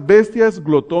 malas bestias,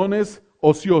 glotones,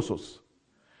 ociosos.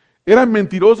 Eran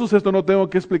mentirosos, esto no tengo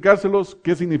que explicárselos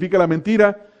qué significa la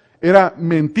mentira. Era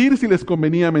mentir si les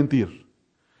convenía mentir.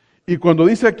 Y cuando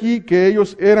dice aquí que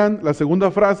ellos eran, la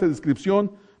segunda frase,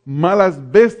 descripción,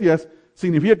 malas bestias,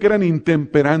 significa que eran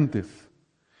intemperantes.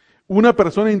 Una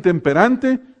persona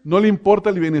intemperante no le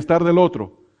importa el bienestar del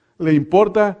otro, le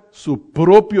importa su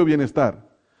propio bienestar.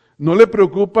 No le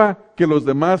preocupa que los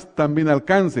demás también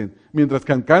alcancen. Mientras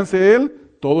que alcance él,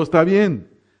 todo está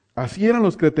bien. Así eran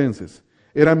los cretenses.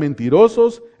 Eran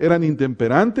mentirosos, eran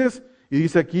intemperantes, y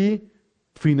dice aquí,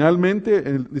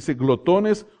 finalmente, dice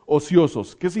glotones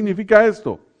ociosos. ¿Qué significa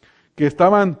esto? Que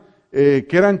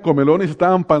que eran comelones,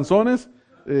 estaban panzones,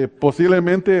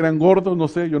 posiblemente eran gordos, no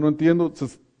sé, yo no entiendo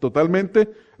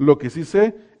totalmente. Lo que sí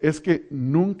sé es que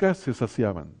nunca se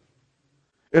saciaban.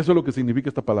 Eso es lo que significa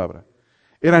esta palabra.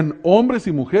 Eran hombres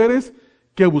y mujeres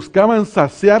que buscaban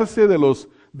saciarse de los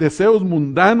deseos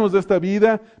mundanos de esta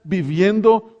vida,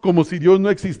 viviendo como si Dios no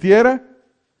existiera.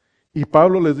 Y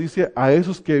Pablo les dice a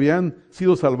esos que habían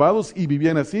sido salvados y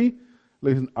vivían así,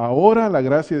 les dicen, ahora la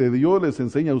gracia de Dios les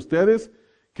enseña a ustedes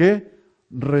que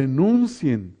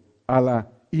renuncien a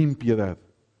la impiedad.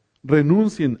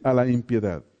 Renuncien a la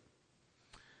impiedad.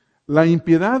 La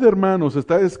impiedad, hermanos,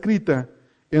 está escrita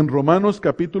en Romanos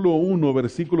capítulo 1,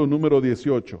 versículo número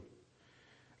 18.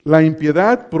 La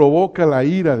impiedad provoca la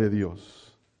ira de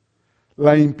Dios.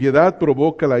 La impiedad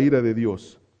provoca la ira de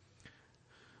Dios.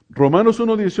 Romanos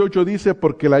 1:18 dice,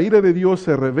 porque la ira de Dios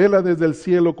se revela desde el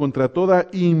cielo contra toda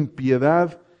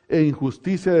impiedad e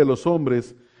injusticia de los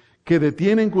hombres que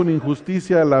detienen con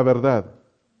injusticia la verdad.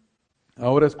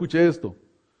 Ahora escuche esto,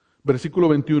 versículo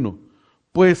 21.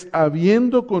 Pues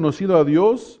habiendo conocido a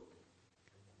Dios,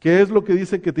 ¿qué es lo que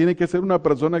dice que tiene que ser una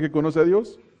persona que conoce a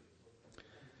Dios?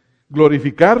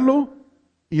 Glorificarlo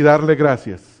y darle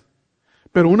gracias.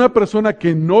 Pero una persona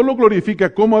que no lo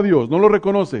glorifica como a Dios, no lo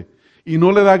reconoce y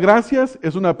no le da gracias,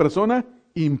 es una persona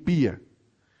impía.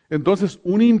 Entonces,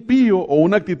 un impío o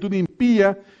una actitud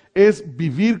impía es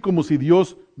vivir como si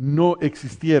Dios no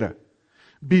existiera.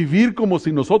 Vivir como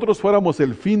si nosotros fuéramos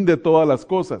el fin de todas las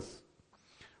cosas.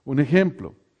 Un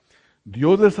ejemplo,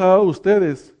 Dios les ha dado a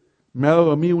ustedes, me ha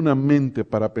dado a mí una mente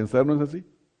para pensar, ¿no es así?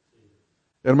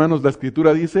 Hermanos, la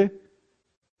Escritura dice,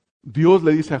 Dios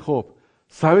le dice a Job,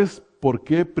 ¿sabes por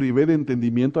qué privé de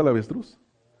entendimiento al avestruz?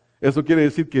 Eso quiere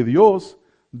decir que Dios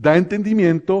da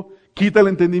entendimiento, quita el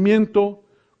entendimiento,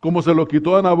 como se lo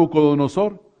quitó a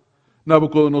Nabucodonosor.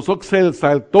 Nabucodonosor se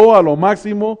exaltó a lo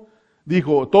máximo,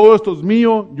 dijo, todo esto es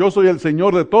mío, yo soy el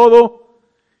Señor de todo.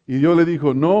 Y Dios le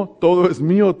dijo, no, todo es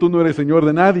mío, tú no eres Señor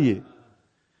de nadie.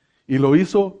 Y lo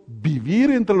hizo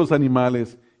vivir entre los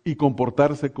animales y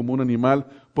comportarse como un animal,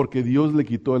 porque Dios le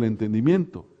quitó el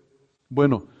entendimiento.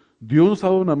 Bueno, Dios nos ha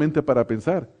dado una mente para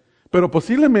pensar, pero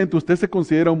posiblemente usted se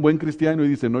considera un buen cristiano y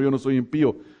dice, no, yo no soy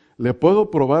impío. Le puedo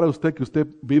probar a usted que usted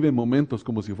vive momentos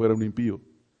como si fuera un impío.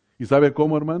 ¿Y sabe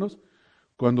cómo, hermanos?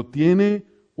 Cuando tiene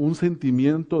un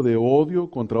sentimiento de odio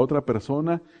contra otra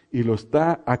persona y lo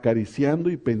está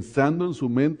acariciando y pensando en su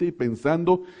mente y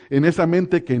pensando en esa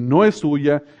mente que no es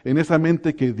suya, en esa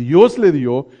mente que Dios le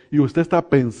dio, y usted está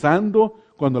pensando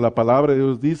cuando la palabra de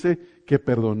Dios dice que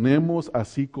perdonemos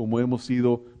así como hemos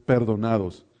sido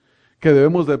perdonados. Que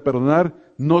debemos de perdonar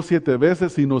no 7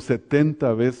 veces, sino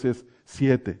 70 veces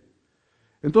 7.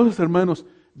 Entonces, hermanos,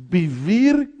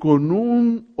 vivir con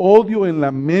un odio en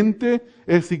la mente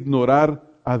es ignorar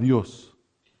a Dios.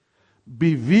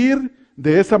 Vivir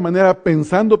de esa manera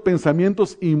pensando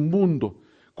pensamientos inmundos,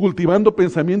 cultivando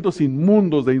pensamientos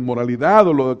inmundos de inmoralidad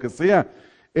o lo que sea,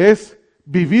 es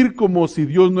vivir como si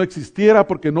Dios no existiera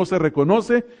porque no se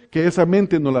reconoce que esa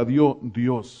mente nos la dio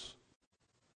Dios.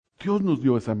 Dios nos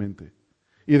dio esa mente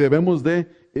y debemos de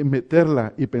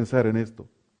meterla y pensar en esto.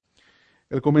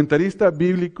 El comentarista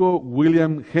bíblico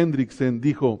William Hendrickson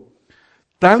dijo: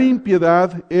 tal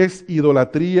impiedad es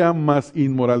idolatría más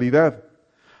inmoralidad,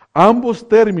 ambos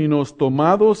términos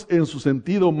tomados en su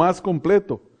sentido más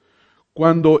completo.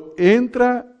 Cuando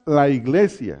entra la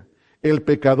iglesia, el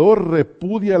pecador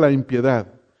repudia la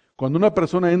impiedad. Cuando una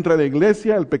persona entra a la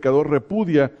iglesia, el pecador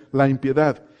repudia la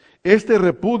impiedad. Este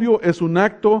repudio es un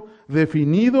acto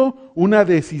definido, una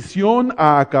decisión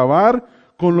a acabar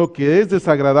con lo que es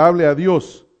desagradable a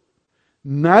Dios.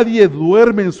 Nadie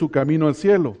duerme en su camino al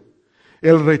cielo.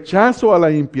 El rechazo a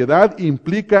la impiedad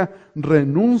implica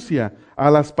renuncia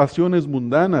a las pasiones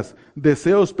mundanas,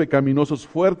 deseos pecaminosos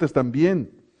fuertes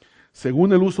también.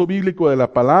 Según el uso bíblico de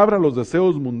la palabra, los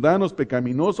deseos mundanos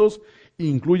pecaminosos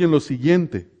incluyen lo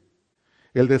siguiente: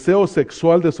 el deseo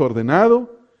sexual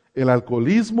desordenado, el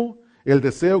alcoholismo, el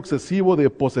deseo excesivo de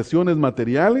posesiones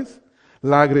materiales,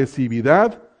 la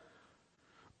agresividad.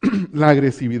 La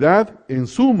agresividad, en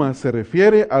suma, se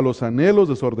refiere a los anhelos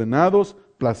desordenados,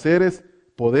 placeres,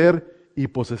 poder y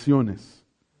posesiones.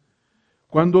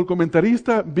 Cuando el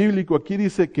comentarista bíblico aquí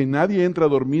dice que nadie entra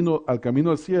dormido al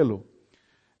camino al cielo,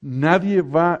 nadie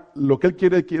va, lo que él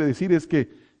quiere decir es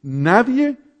que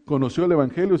nadie conoció el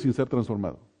Evangelio sin ser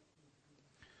transformado.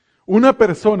 Una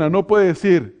persona no puede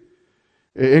decir,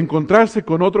 encontrarse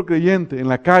con otro creyente en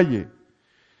la calle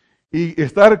y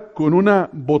estar con una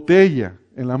botella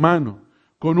en la mano,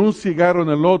 con un cigarro en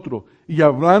el otro y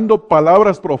hablando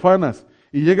palabras profanas,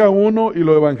 y llega uno y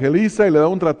lo evangeliza y le da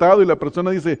un tratado y la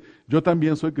persona dice: yo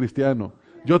también soy cristiano,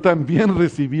 yo también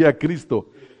recibí a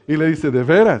Cristo. Y le dice: ¿de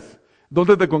veras?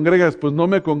 ¿Dónde te congregas? Pues no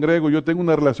me congrego, yo tengo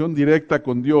una relación directa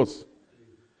con Dios.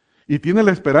 Y tiene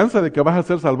la esperanza de que vas a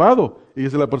ser salvado. Y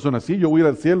dice la persona: sí, yo voy a ir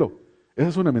al cielo. Esa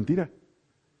es una mentira.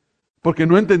 Porque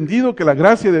no ha entendido que la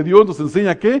gracia de Dios nos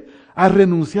enseña ¿qué? A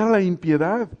renunciar a la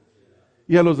impiedad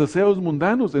y a los deseos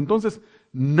mundanos. Entonces,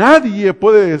 nadie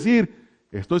puede decir: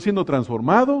 estoy siendo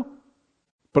transformado,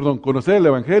 conocer el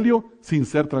Evangelio sin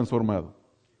ser transformado.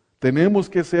 Tenemos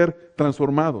que ser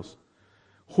transformados.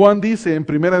 Juan dice en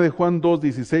 1 de Juan 2,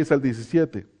 16 al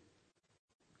 17,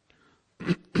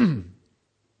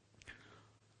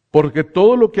 porque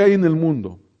todo lo que hay en el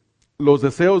mundo, los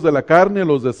deseos de la carne,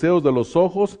 los deseos de los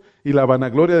ojos y la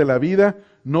vanagloria de la vida,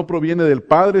 no proviene del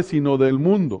Padre, sino del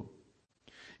mundo.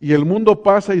 Y el mundo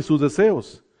pasa y sus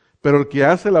deseos, pero el que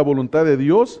hace la voluntad de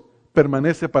Dios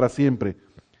permanece para siempre.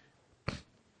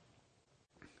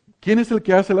 ¿Quién es el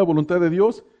que hace la voluntad de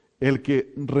Dios? El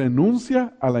que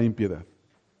renuncia a la impiedad.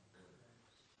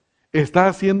 ¿Está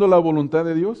haciendo la voluntad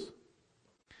de Dios?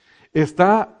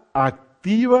 ¿Está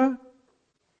activamente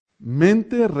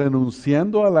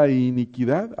renunciando a la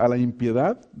iniquidad, a la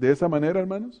impiedad de esa manera,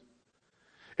 hermanos?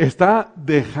 ¿Está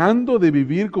dejando de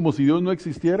vivir como si Dios no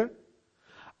existiera?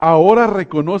 ¿Ahora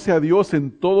reconoce a Dios en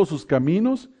todos sus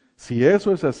caminos? Si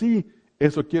eso es así,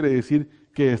 eso quiere decir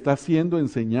que está siendo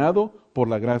enseñado por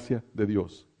la gracia de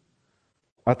Dios,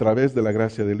 a través de la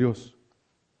gracia de Dios.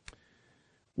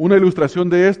 Una ilustración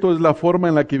de esto es la forma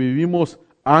en la que vivimos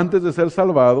antes de ser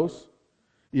salvados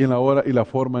y la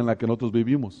forma en la que nosotros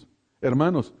vivimos.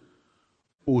 Hermanos,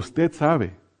 usted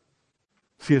sabe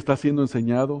si está siendo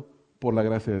enseñado por la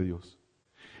gracia de Dios.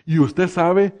 Y usted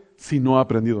sabe si no ha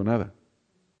aprendido nada.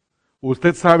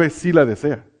 Usted sabe si la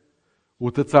desea.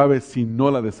 Usted sabe si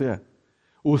no la desea.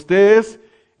 Usted es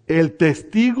el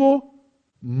testigo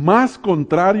más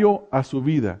contrario a su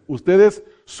vida. Usted es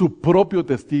su propio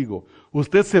testigo.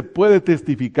 Usted se puede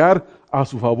testificar a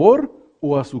su favor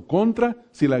o a su contra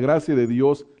si la gracia de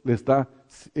Dios le está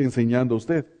enseñando a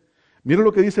usted. Mire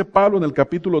lo que dice Pablo en el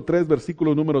capítulo 3,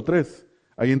 versículo número 3,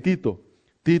 ahí en Tito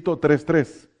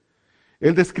 3:3.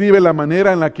 Él describe la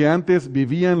manera en la que antes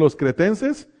vivían los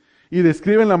cretenses y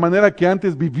describe la manera que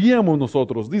antes vivíamos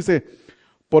nosotros. Dice: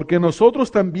 porque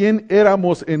nosotros también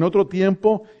éramos en otro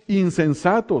tiempo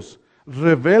insensatos,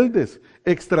 rebeldes,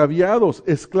 extraviados,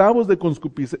 esclavos de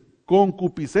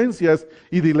concupiscencias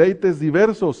y deleites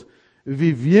diversos,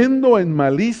 viviendo en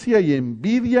malicia y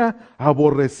envidia,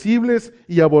 aborrecibles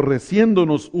y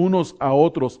aborreciéndonos unos a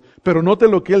otros. Pero note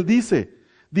lo que él dice.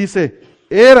 Dice: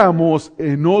 éramos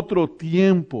en otro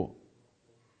tiempo.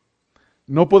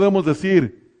 No podemos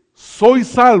decir: soy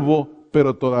salvo,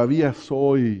 pero todavía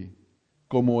soy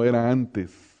como era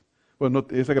antes. Bueno,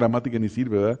 esa gramática ni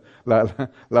sirve,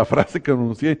 ¿verdad? La frase que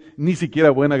pronuncié ni siquiera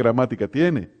buena gramática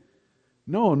tiene.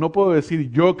 No puedo decir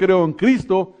yo creo en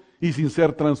Cristo y sin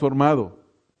ser transformado.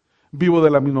 Vivo de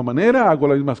la misma manera, hago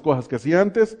las mismas cosas que hacía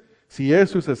antes. Si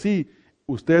eso es así,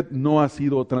 usted no ha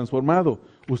sido transformado,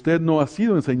 usted no ha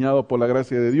sido enseñado por la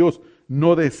gracia de Dios,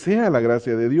 no desea la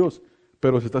gracia de Dios,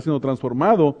 pero si está siendo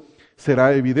transformado,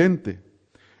 será evidente.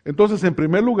 Entonces, en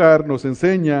primer lugar, nos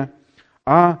enseña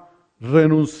a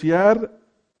renunciar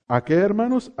 ¿a qué,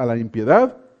 hermanos? A la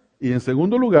impiedad. Y en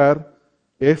segundo lugar,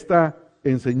 esta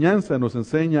enseñanza nos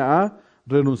enseña a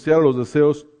renunciar a los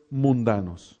deseos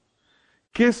mundanos.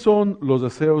 ¿Qué son los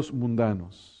deseos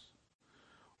mundanos?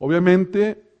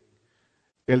 Obviamente,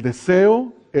 el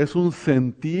deseo es un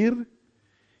sentir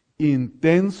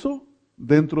intenso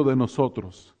dentro de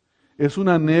nosotros. Es un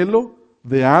anhelo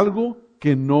de algo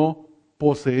que no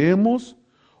poseemos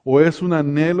o es un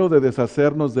anhelo de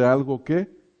deshacernos de algo que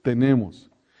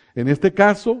tenemos. En este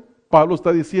caso, Pablo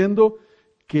está diciendo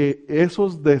que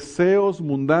esos deseos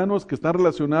mundanos que están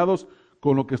relacionados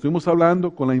con lo que estuvimos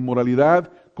hablando, con la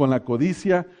inmoralidad, con la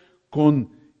codicia, con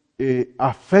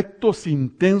afectos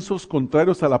intensos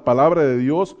contrarios a la palabra de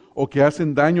Dios o que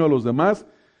hacen daño a los demás,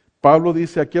 Pablo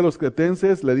dice aquí a los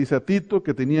cretenses, le dice a Tito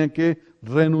que tenían que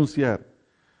renunciar.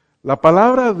 La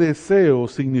palabra deseo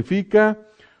significa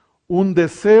un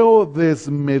deseo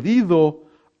desmedido,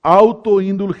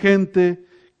 autoindulgente,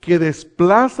 que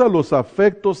desplaza los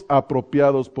afectos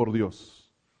apropiados por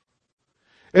Dios.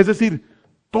 Es decir,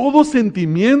 todo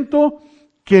sentimiento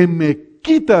que me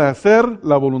quita de hacer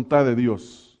la voluntad de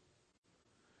Dios.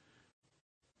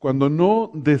 Cuando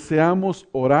no deseamos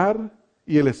orar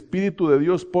y el Espíritu de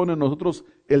Dios pone en nosotros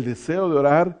el deseo de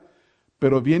orar,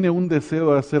 pero viene un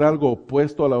deseo de hacer algo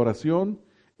opuesto a la oración,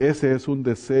 ese es un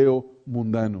deseo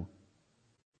mundano.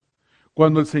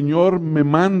 Cuando el Señor me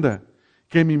manda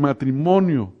que mi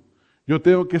matrimonio, yo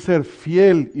tengo que ser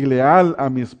fiel y leal a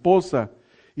mi esposa,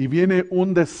 y viene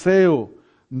un deseo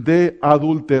de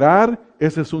adulterar,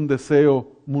 ese es un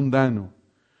deseo mundano.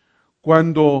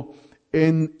 Cuando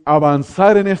en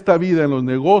avanzar en esta vida, en los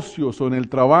negocios o en el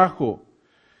trabajo,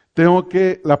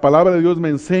 la palabra de Dios me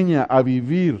enseña a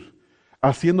vivir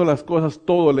haciendo las cosas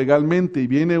todo legalmente y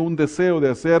viene un deseo de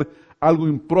hacer algo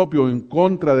impropio en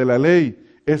contra de la ley,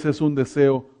 ese es un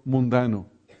deseo mundano.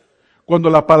 Cuando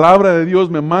la palabra de Dios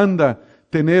me manda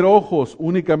tener ojos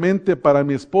únicamente para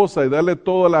mi esposa y darle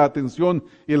toda la atención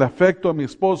y el afecto a mi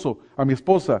esposo, a mi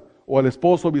esposa o al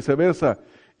esposo viceversa,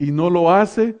 y no lo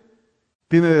hace,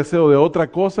 tiene deseo de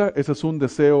otra cosa, ese es un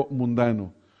deseo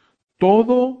mundano.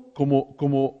 Todo,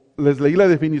 como les leí la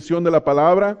definición de la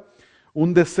palabra,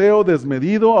 un deseo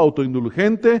desmedido,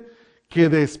 autoindulgente, que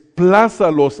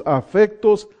desplaza los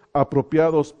afectos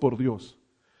apropiados por Dios.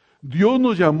 Dios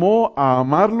nos llamó a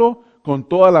amarlo con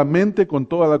toda la mente, con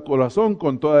todo el corazón,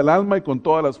 con toda el alma y con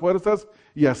todas las fuerzas,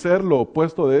 y hacer lo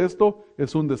opuesto de esto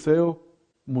es un deseo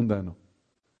mundano.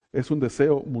 Es un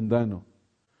deseo mundano.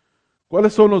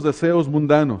 ¿Cuáles son los deseos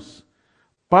mundanos?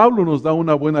 Pablo nos da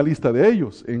una buena lista de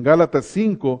ellos. En Gálatas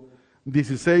 5,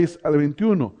 16 al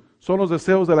 21. Son los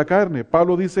deseos de la carne.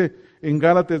 Pablo dice en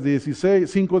Gálatas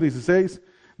 5, 16,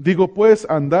 digo pues,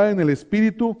 andad en el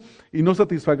Espíritu y no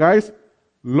satisfagáis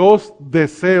los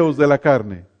deseos de la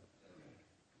carne.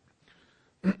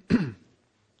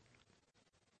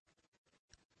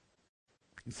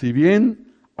 Si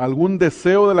bien algún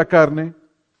deseo de la carne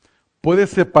puede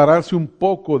separarse un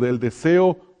poco del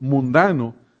deseo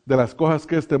mundano, de las cosas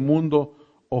que este mundo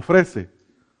ofrece,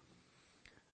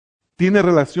 tiene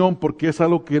relación porque es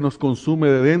algo que nos consume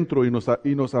de dentro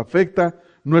y nos afecta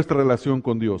nuestra relación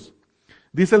con Dios.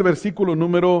 Dice el versículo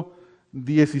número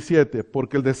 17,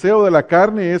 porque el deseo de la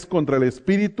carne es contra el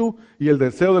espíritu y el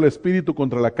deseo del espíritu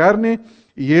contra la carne,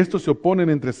 y estos se oponen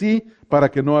entre sí para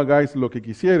que no hagáis lo que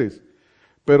quisieres.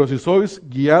 Pero si sois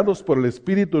guiados por el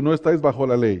espíritu no estáis bajo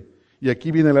la ley. Y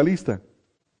aquí viene la lista.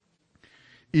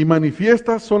 Y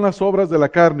manifiestas son las obras de la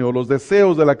carne o los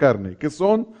deseos de la carne, que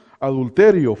son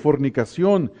adulterio,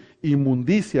 fornicación,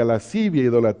 inmundicia, lascivia,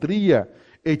 idolatría,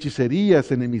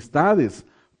 hechicerías, enemistades,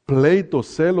 pleitos,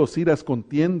 celos, iras,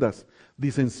 contiendas,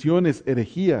 disensiones,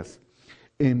 herejías,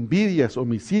 envidias,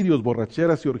 homicidios,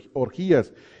 borracheras y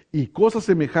orgías, y cosas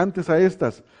semejantes a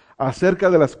estas, acerca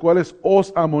de las cuales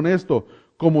os amonesto,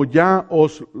 como ya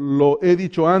os lo he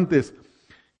dicho antes,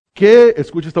 que,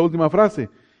 escucha esta última frase,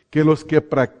 que los que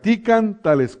practican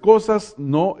tales cosas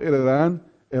no heredarán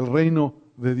el reino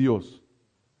de Dios.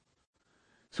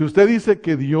 Si usted dice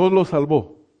que Dios lo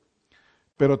salvó,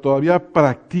 pero todavía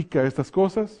practica estas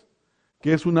cosas,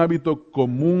 que es un hábito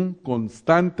común,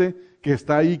 constante, que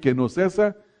está ahí, que no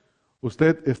cesa,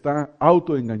 usted está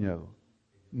autoengañado.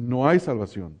 No hay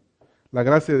salvación. La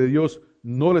gracia de Dios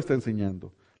no le está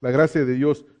enseñando. La gracia de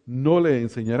Dios no le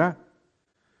enseñará.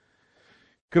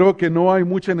 Creo que no hay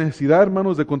mucha necesidad,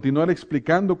 hermanos, de continuar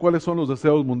explicando cuáles son los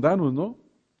deseos mundanos, ¿no?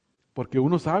 Porque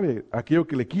uno sabe aquello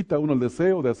que le quita a uno el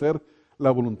deseo de hacer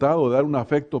la voluntad o de dar un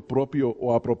afecto propio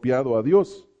o apropiado a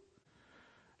Dios.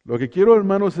 Lo que quiero,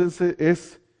 hermanos,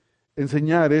 es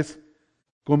enseñar, es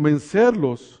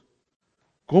convencerlos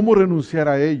cómo renunciar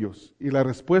a ellos. Y la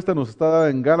respuesta nos está dada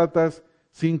en Gálatas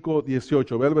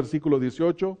 5:18. Ve el versículo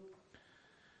 18.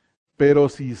 Pero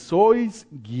si sois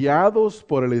guiados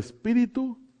por el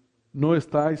Espíritu, no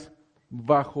estáis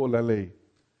bajo la ley.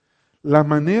 La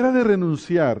manera de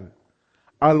renunciar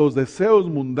a los deseos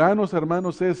mundanos,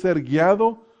 hermanos, es ser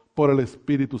guiado por el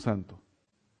Espíritu Santo.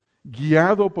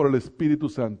 Guiado por el Espíritu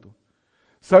Santo.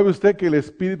 ¿Sabe usted que el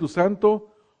Espíritu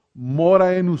Santo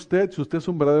mora en usted si usted es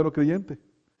un verdadero creyente?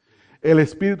 El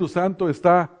Espíritu Santo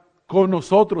está con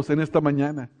nosotros en esta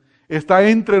mañana. Está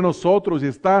entre nosotros y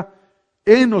está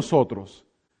en nosotros.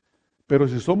 Pero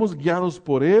si somos guiados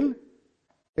por Él,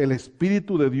 el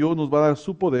Espíritu de Dios nos va a dar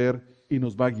su poder y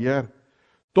nos va a guiar.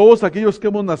 Todos aquellos que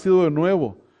hemos nacido de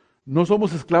nuevo, no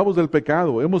somos esclavos del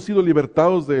pecado, hemos sido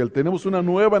libertados de él, tenemos una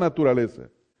nueva naturaleza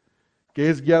que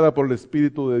es guiada por el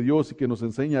Espíritu de Dios y que nos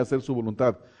enseña a hacer su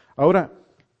voluntad. Ahora,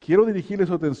 quiero dirigirle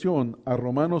su atención a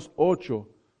Romanos 8,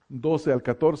 12 al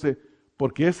 14,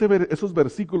 porque esos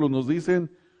versículos nos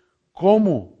dicen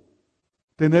cómo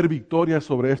tener victoria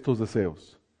sobre estos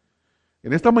deseos.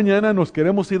 En esta mañana nos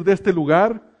queremos ir de este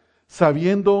lugar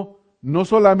sabiendo no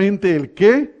solamente el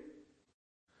qué,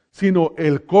 sino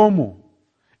el cómo.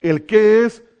 El qué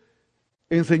es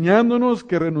enseñándonos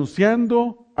que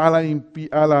renunciando a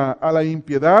la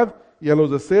impiedad y a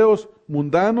los deseos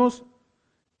mundanos,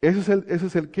 ese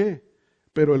es el qué.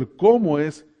 Pero el cómo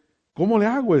es, ¿cómo le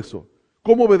hago eso?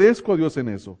 ¿Cómo obedezco a Dios en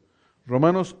eso?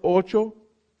 Romanos 8,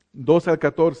 12 al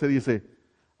 14 dice,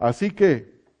 así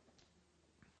que,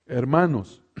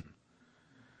 hermanos,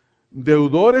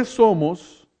 deudores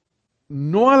somos,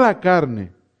 no a la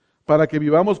carne, para que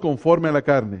vivamos conforme a la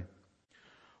carne.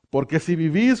 Porque si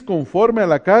vivís conforme a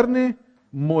la carne,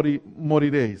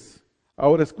 moriréis.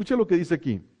 Ahora, escuche lo que dice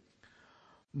aquí.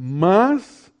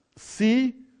 Mas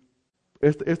si,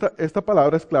 esta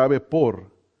palabra es clave,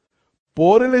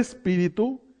 por el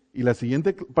Espíritu, y la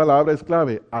siguiente palabra es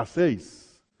clave,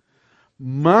 hacéis.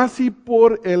 Mas si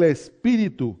por el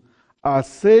Espíritu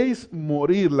hacéis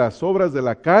morir las obras de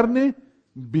la carne,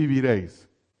 viviréis.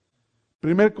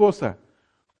 Primer cosa,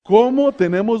 ¿cómo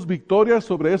tenemos victoria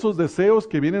sobre esos deseos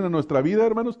que vienen a nuestra vida,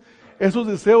 hermanos? Esos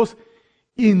deseos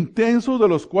intensos de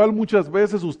los cuales muchas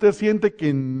veces usted siente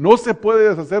que no se puede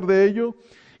deshacer de ello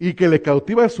y que le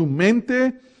cautiva su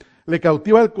mente, le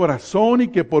cautiva el corazón y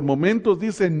que por momentos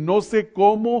dice no sé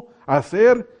cómo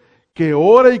hacer, que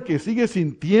ora y que sigue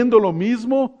sintiendo lo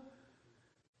mismo.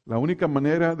 La única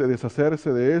manera de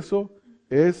deshacerse de eso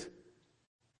es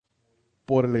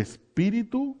por el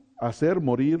Espíritu hacer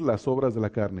morir las obras de la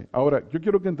carne. Ahora, yo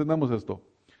quiero que entendamos esto.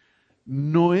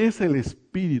 No es el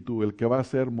Espíritu el que va a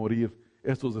hacer morir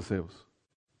estos deseos.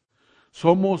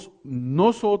 Somos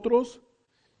nosotros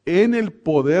en el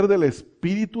poder del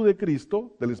Espíritu de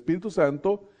Cristo, del Espíritu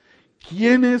Santo,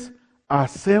 quienes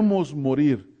hacemos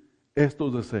morir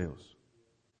estos deseos.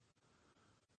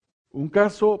 Un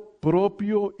caso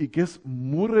propio y que es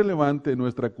muy relevante en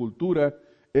nuestra cultura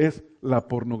es la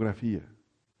pornografía.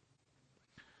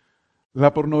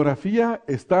 La pornografía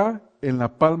está en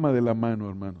la palma de la mano,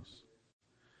 hermanos.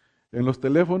 En los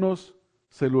teléfonos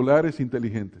celulares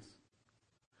inteligentes.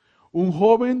 Un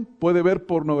joven puede ver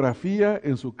pornografía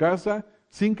en su casa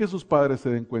sin que sus padres se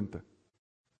den cuenta.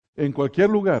 En cualquier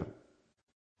lugar,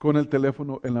 con el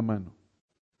teléfono en la mano.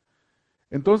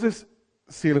 Entonces,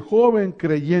 si el joven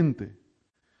creyente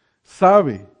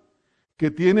sabe que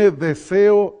tiene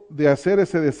deseo de hacer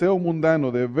ese deseo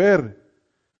mundano, de ver,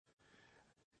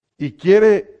 y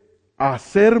quiere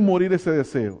hacer morir ese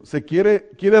deseo,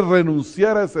 quiere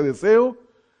renunciar a ese deseo,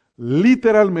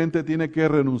 literalmente tiene que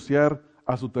renunciar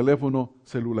a su teléfono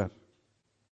celular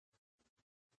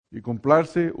y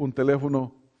comprarse un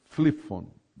teléfono flip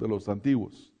phone de los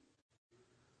antiguos.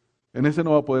 En ese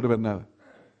no va a poder ver nada.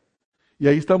 Y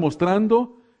ahí está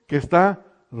mostrando que está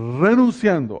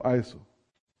renunciando a eso.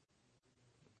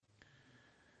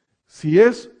 Si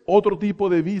es otro tipo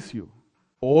de vicio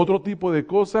o otro tipo de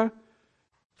cosa,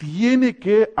 tiene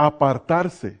que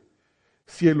apartarse.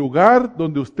 Si el lugar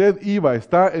donde usted iba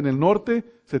está en el norte,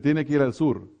 se tiene que ir al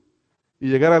sur y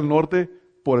llegar al norte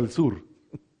por el sur.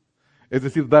 Es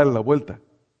decir, darle la vuelta.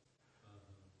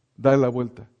 Darle la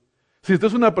vuelta. Si usted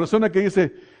es una persona que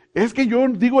dice, es que yo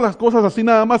digo las cosas así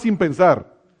nada más sin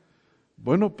pensar.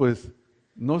 Bueno, pues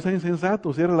no sea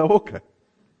insensato, cierra la boca.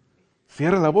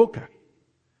 Cierra la boca.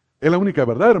 Es la única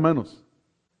verdad, hermanos.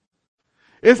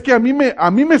 Es que a mí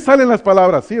me salen las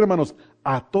palabras. Sí, hermanos,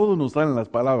 a todos nos salen las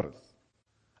palabras.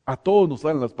 A todos nos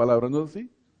salen las palabras, ¿no es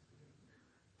así?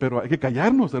 Pero hay que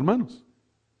callarnos, hermanos.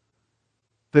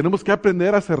 Tenemos que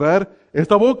aprender a cerrar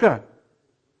esta boca.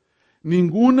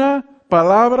 Ninguna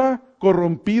palabra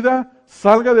corrompida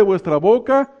salga de vuestra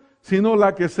boca, sino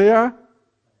la que sea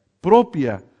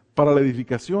propia para la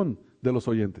edificación de los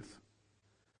oyentes.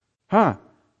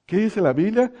 ¿Qué dice la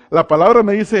Biblia? La palabra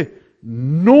me dice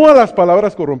no a las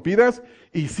palabras corrompidas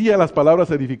y sí a las palabras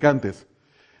edificantes.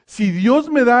 Si Dios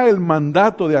me da el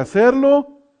mandato de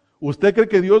hacerlo, ¿usted cree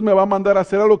que Dios me va a mandar a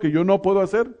hacer algo que yo no puedo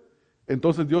hacer?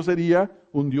 Entonces Dios sería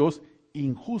un Dios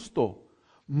injusto,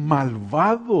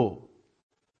 malvado,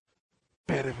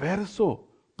 perverso,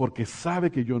 porque sabe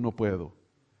que yo no puedo.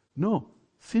 No,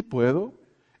 sí puedo.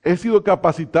 He sido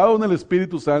capacitado en el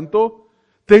Espíritu Santo,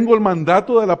 tengo el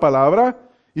mandato de la palabra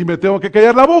y me tengo que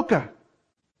callar la boca.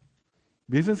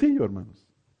 Bien sencillo, hermanos.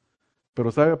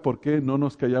 Pero ¿sabe por qué no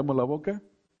nos callamos la boca?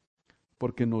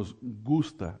 Porque nos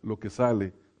gusta lo que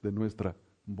sale de nuestra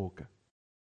boca.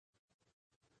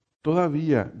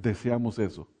 Todavía deseamos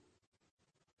eso.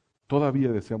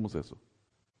 Todavía deseamos eso.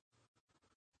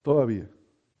 Todavía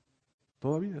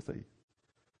está ahí.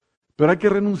 Pero hay que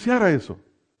renunciar a eso.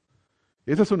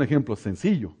 Ese es un ejemplo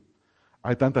sencillo.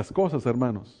 Hay tantas cosas,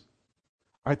 hermanos.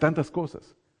 Hay tantas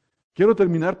cosas. Quiero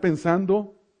terminar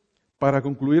pensando, para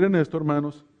concluir en esto,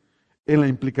 hermanos, en la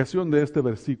implicación de este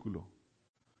versículo.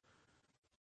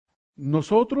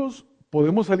 Nosotros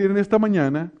podemos salir en esta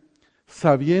mañana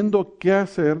sabiendo qué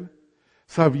hacer,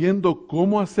 sabiendo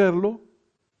cómo hacerlo,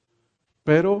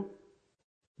 pero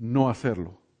no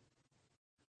hacerlo.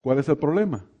 ¿Cuál es el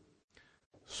problema?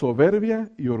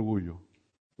 Soberbia y orgullo.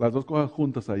 Las dos cosas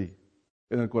juntas ahí,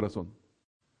 en el corazón.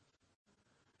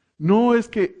 No es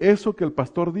que eso que el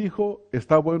pastor dijo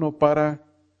está bueno para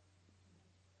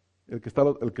el que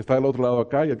está del otro lado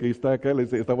acá, y el que está acá le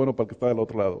dice está bueno para el que está del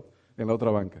otro lado, en la otra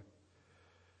banca.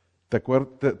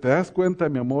 ¿Te das cuenta,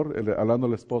 mi amor, hablando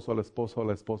al esposo, a la esposa, a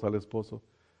la esposa, al esposo?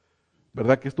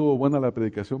 ¿Verdad que estuvo buena la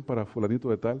predicación para fulanito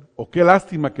de tal? ¿O qué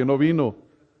lástima que no vino?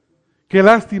 Qué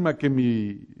lástima que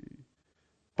mi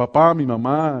papá, mi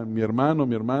mamá, mi hermano,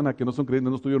 mi hermana, que no son creyentes,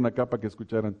 no estuvieron acá para que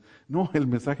escucharan. No, el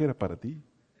mensaje era para ti.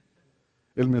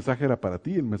 El mensaje era para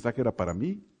ti, el mensaje era para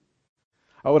mí.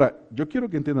 Ahora, yo quiero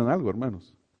que entiendan algo,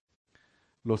 hermanos.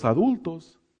 Los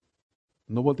adultos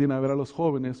no volteen a ver a los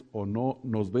jóvenes, o no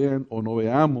nos vean o no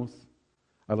veamos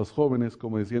a los jóvenes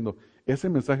como diciendo, ese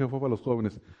mensaje fue para los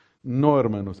jóvenes. No,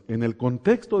 hermanos, en el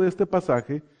contexto de este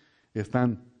pasaje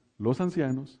están los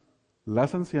ancianos,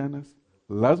 las ancianas,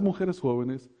 las mujeres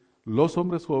jóvenes, los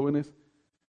hombres jóvenes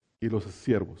y los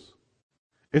siervos.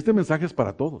 Este mensaje es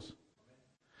para todos.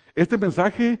 Este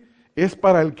mensaje es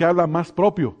para el que habla más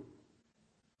propio.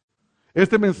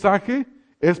 Este mensaje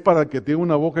es para el que tiene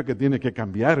una boca que tiene que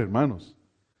cambiar, hermanos.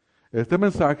 Este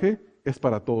mensaje es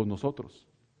para todos nosotros.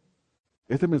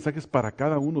 Este mensaje es para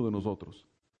cada uno de nosotros.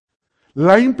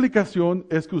 La implicación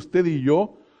es que usted y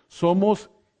yo somos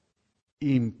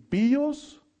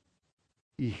impíos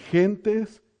y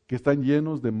gentes que están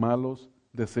llenos de malos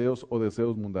deseos o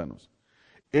deseos mundanos.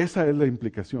 Esa es la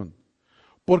implicación.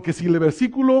 Porque si el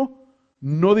versículo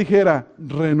no dijera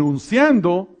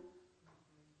renunciando,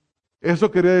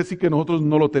 eso quería decir que nosotros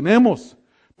no lo tenemos.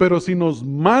 Pero si nos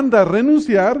manda a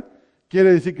renunciar,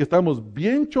 quiere decir que estamos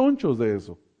bien chonchos de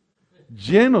eso.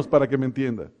 Llenos, para que me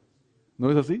entienda.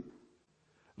 ¿No es así?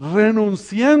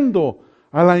 Renunciando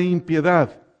a la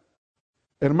impiedad.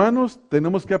 Hermanos,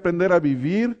 tenemos que aprender a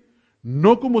vivir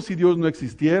no como si Dios no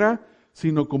existiera,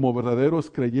 sino como verdaderos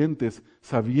creyentes,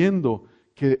 sabiendo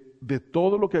que de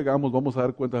todo lo que hagamos vamos a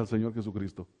dar cuenta al Señor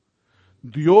Jesucristo.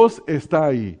 Dios está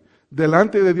ahí.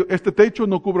 Delante de Dios, este techo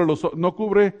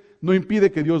no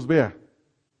impide que Dios vea.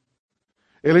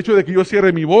 El hecho de que yo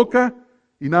cierre mi boca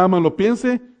y nada más lo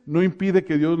piense, no impide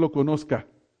que Dios lo conozca.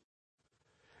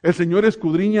 El Señor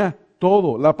escudriña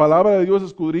todo, la palabra de Dios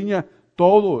escudriña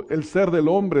todo, el ser del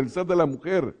hombre, el ser de la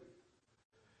mujer.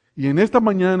 Y en esta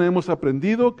mañana hemos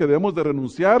aprendido que debemos de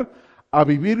renunciar a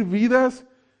vivir vidas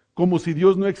como si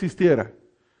Dios no existiera,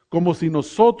 como si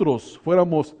nosotros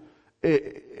fuéramos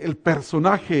el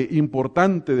personaje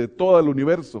importante de todo el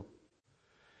universo.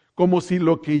 Como si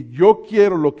lo que yo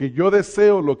quiero, lo que yo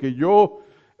deseo, lo que yo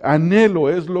anhelo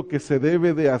es lo que se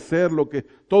debe de hacer, lo que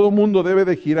todo mundo debe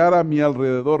de girar a mi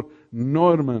alrededor.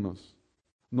 No, hermanos.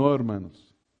 No,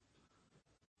 hermanos.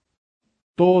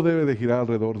 Todo debe de girar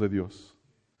alrededor de Dios.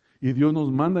 Y Dios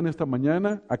nos manda en esta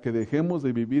mañana a que dejemos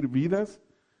de vivir vidas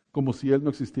como si Él no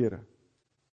existiera.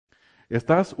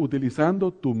 ¿Estás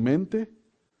utilizando tu mente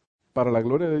para la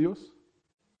gloria de Dios?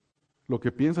 ¿Lo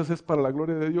que piensas es para la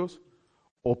gloria de Dios?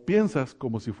 ¿O piensas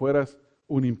como si fueras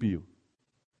un impío?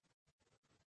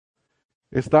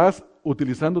 ¿Estás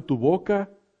utilizando tu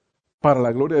boca para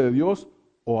la gloria de Dios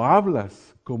o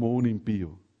hablas como un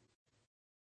impío?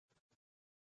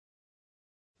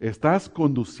 ¿Estás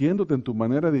conduciéndote en tu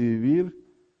manera de vivir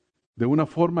de una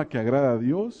forma que agrada a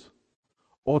Dios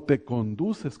o te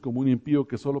conduces como un impío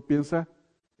que solo piensa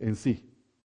en sí,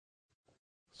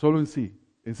 solo en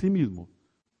sí mismo,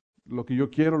 lo que yo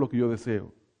quiero, lo que yo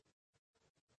deseo?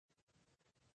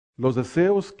 Los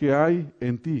deseos que hay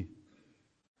en ti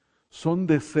son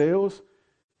deseos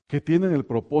que tienen el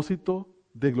propósito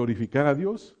de glorificar a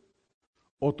Dios,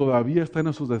 o todavía están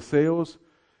esos deseos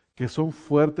que son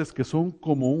fuertes, que son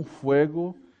como un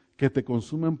fuego que te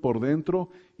consumen por dentro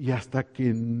y hasta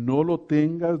que no lo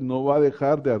tengas no va a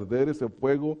dejar de arder ese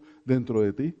fuego dentro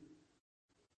de ti.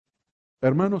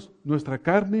 Hermanos, nuestra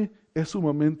carne es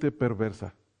sumamente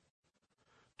perversa.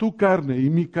 Tu carne y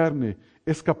mi carne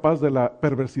es capaz de la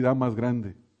perversidad más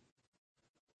grande,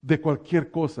 de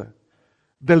cualquier cosa,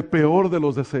 del peor de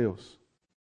los deseos,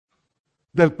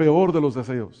 del peor de los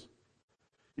deseos.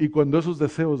 Y cuando esos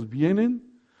deseos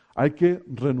vienen, hay que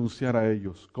renunciar a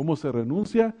ellos. ¿Cómo se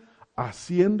renuncia?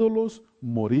 Haciéndolos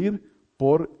morir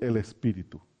por el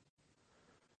Espíritu.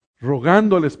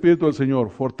 Rogando al Espíritu del Señor,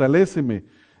 fortaléceme,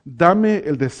 dame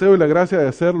el deseo y la gracia de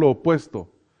hacer lo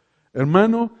opuesto.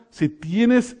 Hermano, si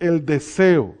tienes el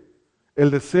deseo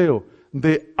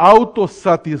de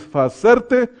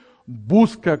autosatisfacerte,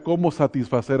 busca cómo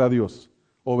satisfacer a Dios,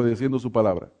 obedeciendo su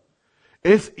palabra.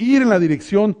 Es ir en la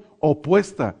dirección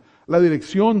opuesta, la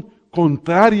dirección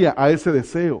contraria a ese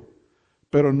deseo.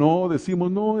 Pero no decimos,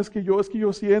 no, es que yo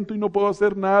siento y no puedo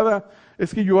hacer nada,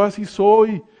 es que yo así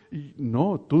soy. Y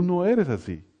no, tú no eres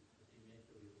así.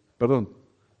 Perdón,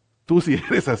 tú si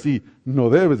eres así, no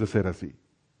debes de ser así.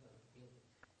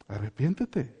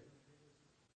 Arrepiéntete,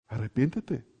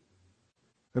 arrepiéntete.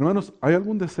 Hermanos, ¿hay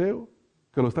algún deseo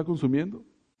que lo está consumiendo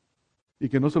y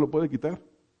que no se lo puede quitar?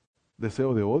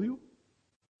 ¿Deseo de odio?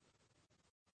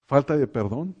 ¿Falta de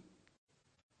perdón?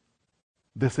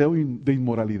 ¿Deseo de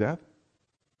inmoralidad?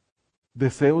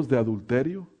 ¿Deseos de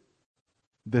adulterio?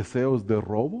 ¿Deseos de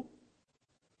robo?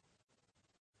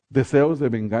 ¿Deseos de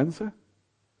venganza?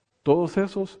 Todos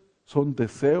esos son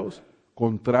deseos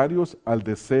contrarios al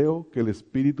deseo que el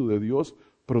Espíritu de Dios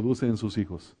produce en sus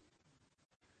hijos.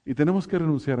 Y tenemos que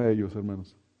renunciar a ellos,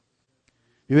 hermanos.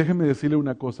 Y déjenme decirle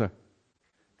una cosa,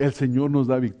 el Señor nos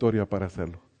da victoria para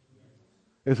hacerlo.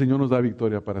 El Señor nos da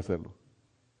victoria para hacerlo.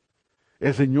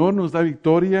 El Señor nos da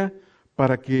victoria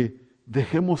para que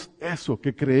dejemos eso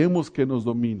que creemos que nos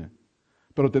domina.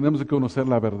 Pero tenemos que conocer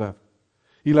la verdad.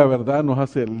 Y la verdad nos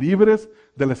hace libres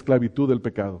de la esclavitud del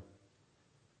pecado.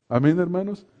 Amén,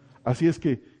 hermanos. Así es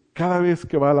que cada vez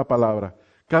que va a la palabra,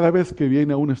 cada vez que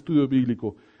viene a un estudio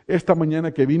bíblico, esta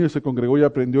mañana que vino y se congregó y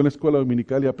aprendió en la escuela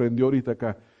dominical y aprendió ahorita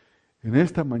acá, en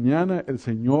esta mañana el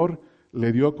Señor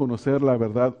le dio a conocer la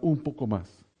verdad un poco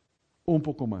más, un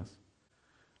poco más.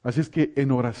 Así es que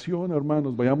en oración,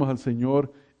 hermanos, vayamos al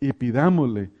Señor y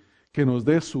pidámosle que nos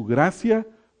dé su gracia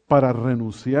para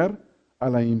renunciar a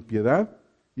la impiedad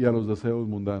y a los deseos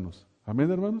mundanos.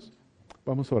 Amén, hermanos.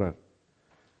 Vamos a orar.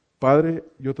 Padre,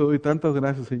 yo te doy tantas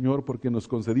gracias, Señor, porque nos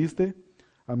concediste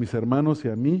a mis hermanos y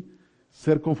a mí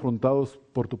ser confrontados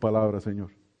por tu palabra,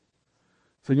 Señor.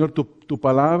 Señor, tu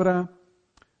palabra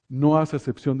no hace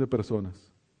excepción de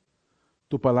personas.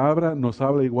 Tu palabra nos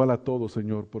habla igual a todos,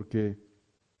 Señor, porque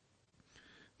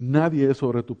nadie es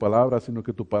sobre tu palabra, sino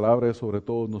que tu palabra es sobre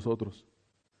todos nosotros.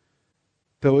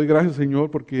 Te doy gracias,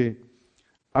 Señor, porque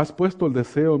has puesto el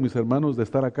deseo, mis hermanos, de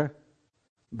estar acá,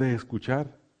 de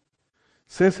escuchar.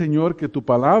 Sé, Señor, que tu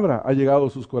palabra ha llegado a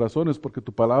sus corazones porque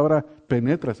tu palabra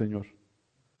penetra, Señor.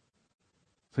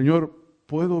 Señor,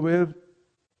 puedo ver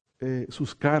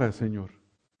sus caras, Señor,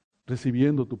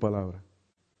 recibiendo tu palabra.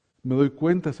 Me doy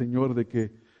cuenta, Señor, de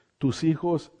que tus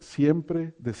hijos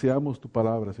siempre deseamos tu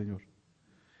palabra, Señor.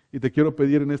 Y te quiero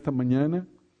pedir en esta mañana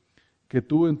que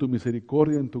tú en tu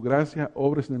misericordia, en tu gracia,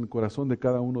 obres en el corazón de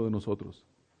cada uno de nosotros.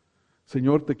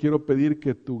 Señor, te quiero pedir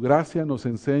que tu gracia nos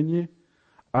enseñe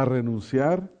a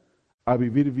renunciar a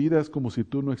vivir vidas como si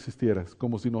tú no existieras,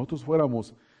 como si nosotros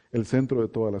fuéramos el centro de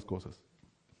todas las cosas.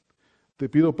 Te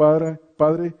pido, Padre,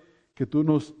 que tú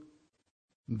nos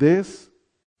des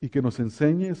y que nos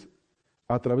enseñes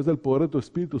a través del poder de tu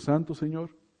Espíritu Santo, Señor,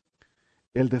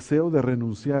 el deseo de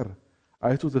renunciar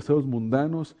a estos deseos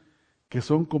mundanos que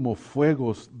son como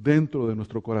fuegos dentro de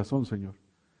nuestro corazón, Señor,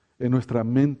 en nuestra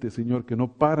mente, Señor, que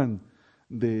no paran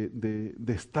de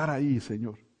estar ahí,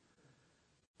 Señor.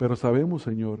 Pero sabemos,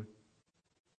 Señor,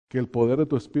 que el poder de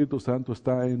tu Espíritu Santo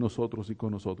está en nosotros y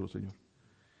con nosotros, Señor.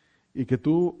 Y que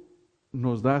tú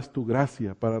nos das tu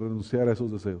gracia para renunciar a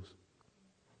esos deseos.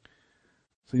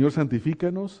 Señor,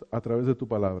 santifícanos a través de tu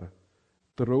palabra.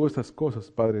 Te ruego estas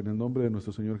cosas, Padre, en el nombre de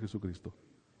nuestro Señor Jesucristo.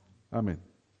 Amén.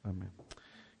 Amén.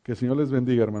 Que el Señor les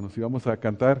bendiga, hermanos. Y vamos a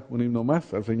cantar un himno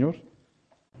más al Señor.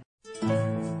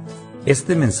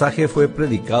 Este mensaje fue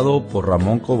predicado por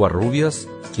Ramón Covarrubias,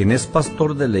 quien es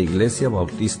pastor de la Iglesia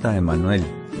Bautista Emanuel.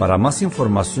 Para más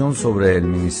información sobre el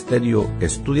ministerio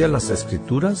Estudia las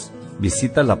Escrituras,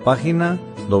 visita la página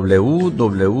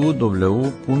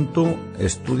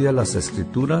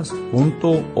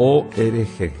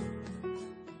www.estudialasescrituras.org.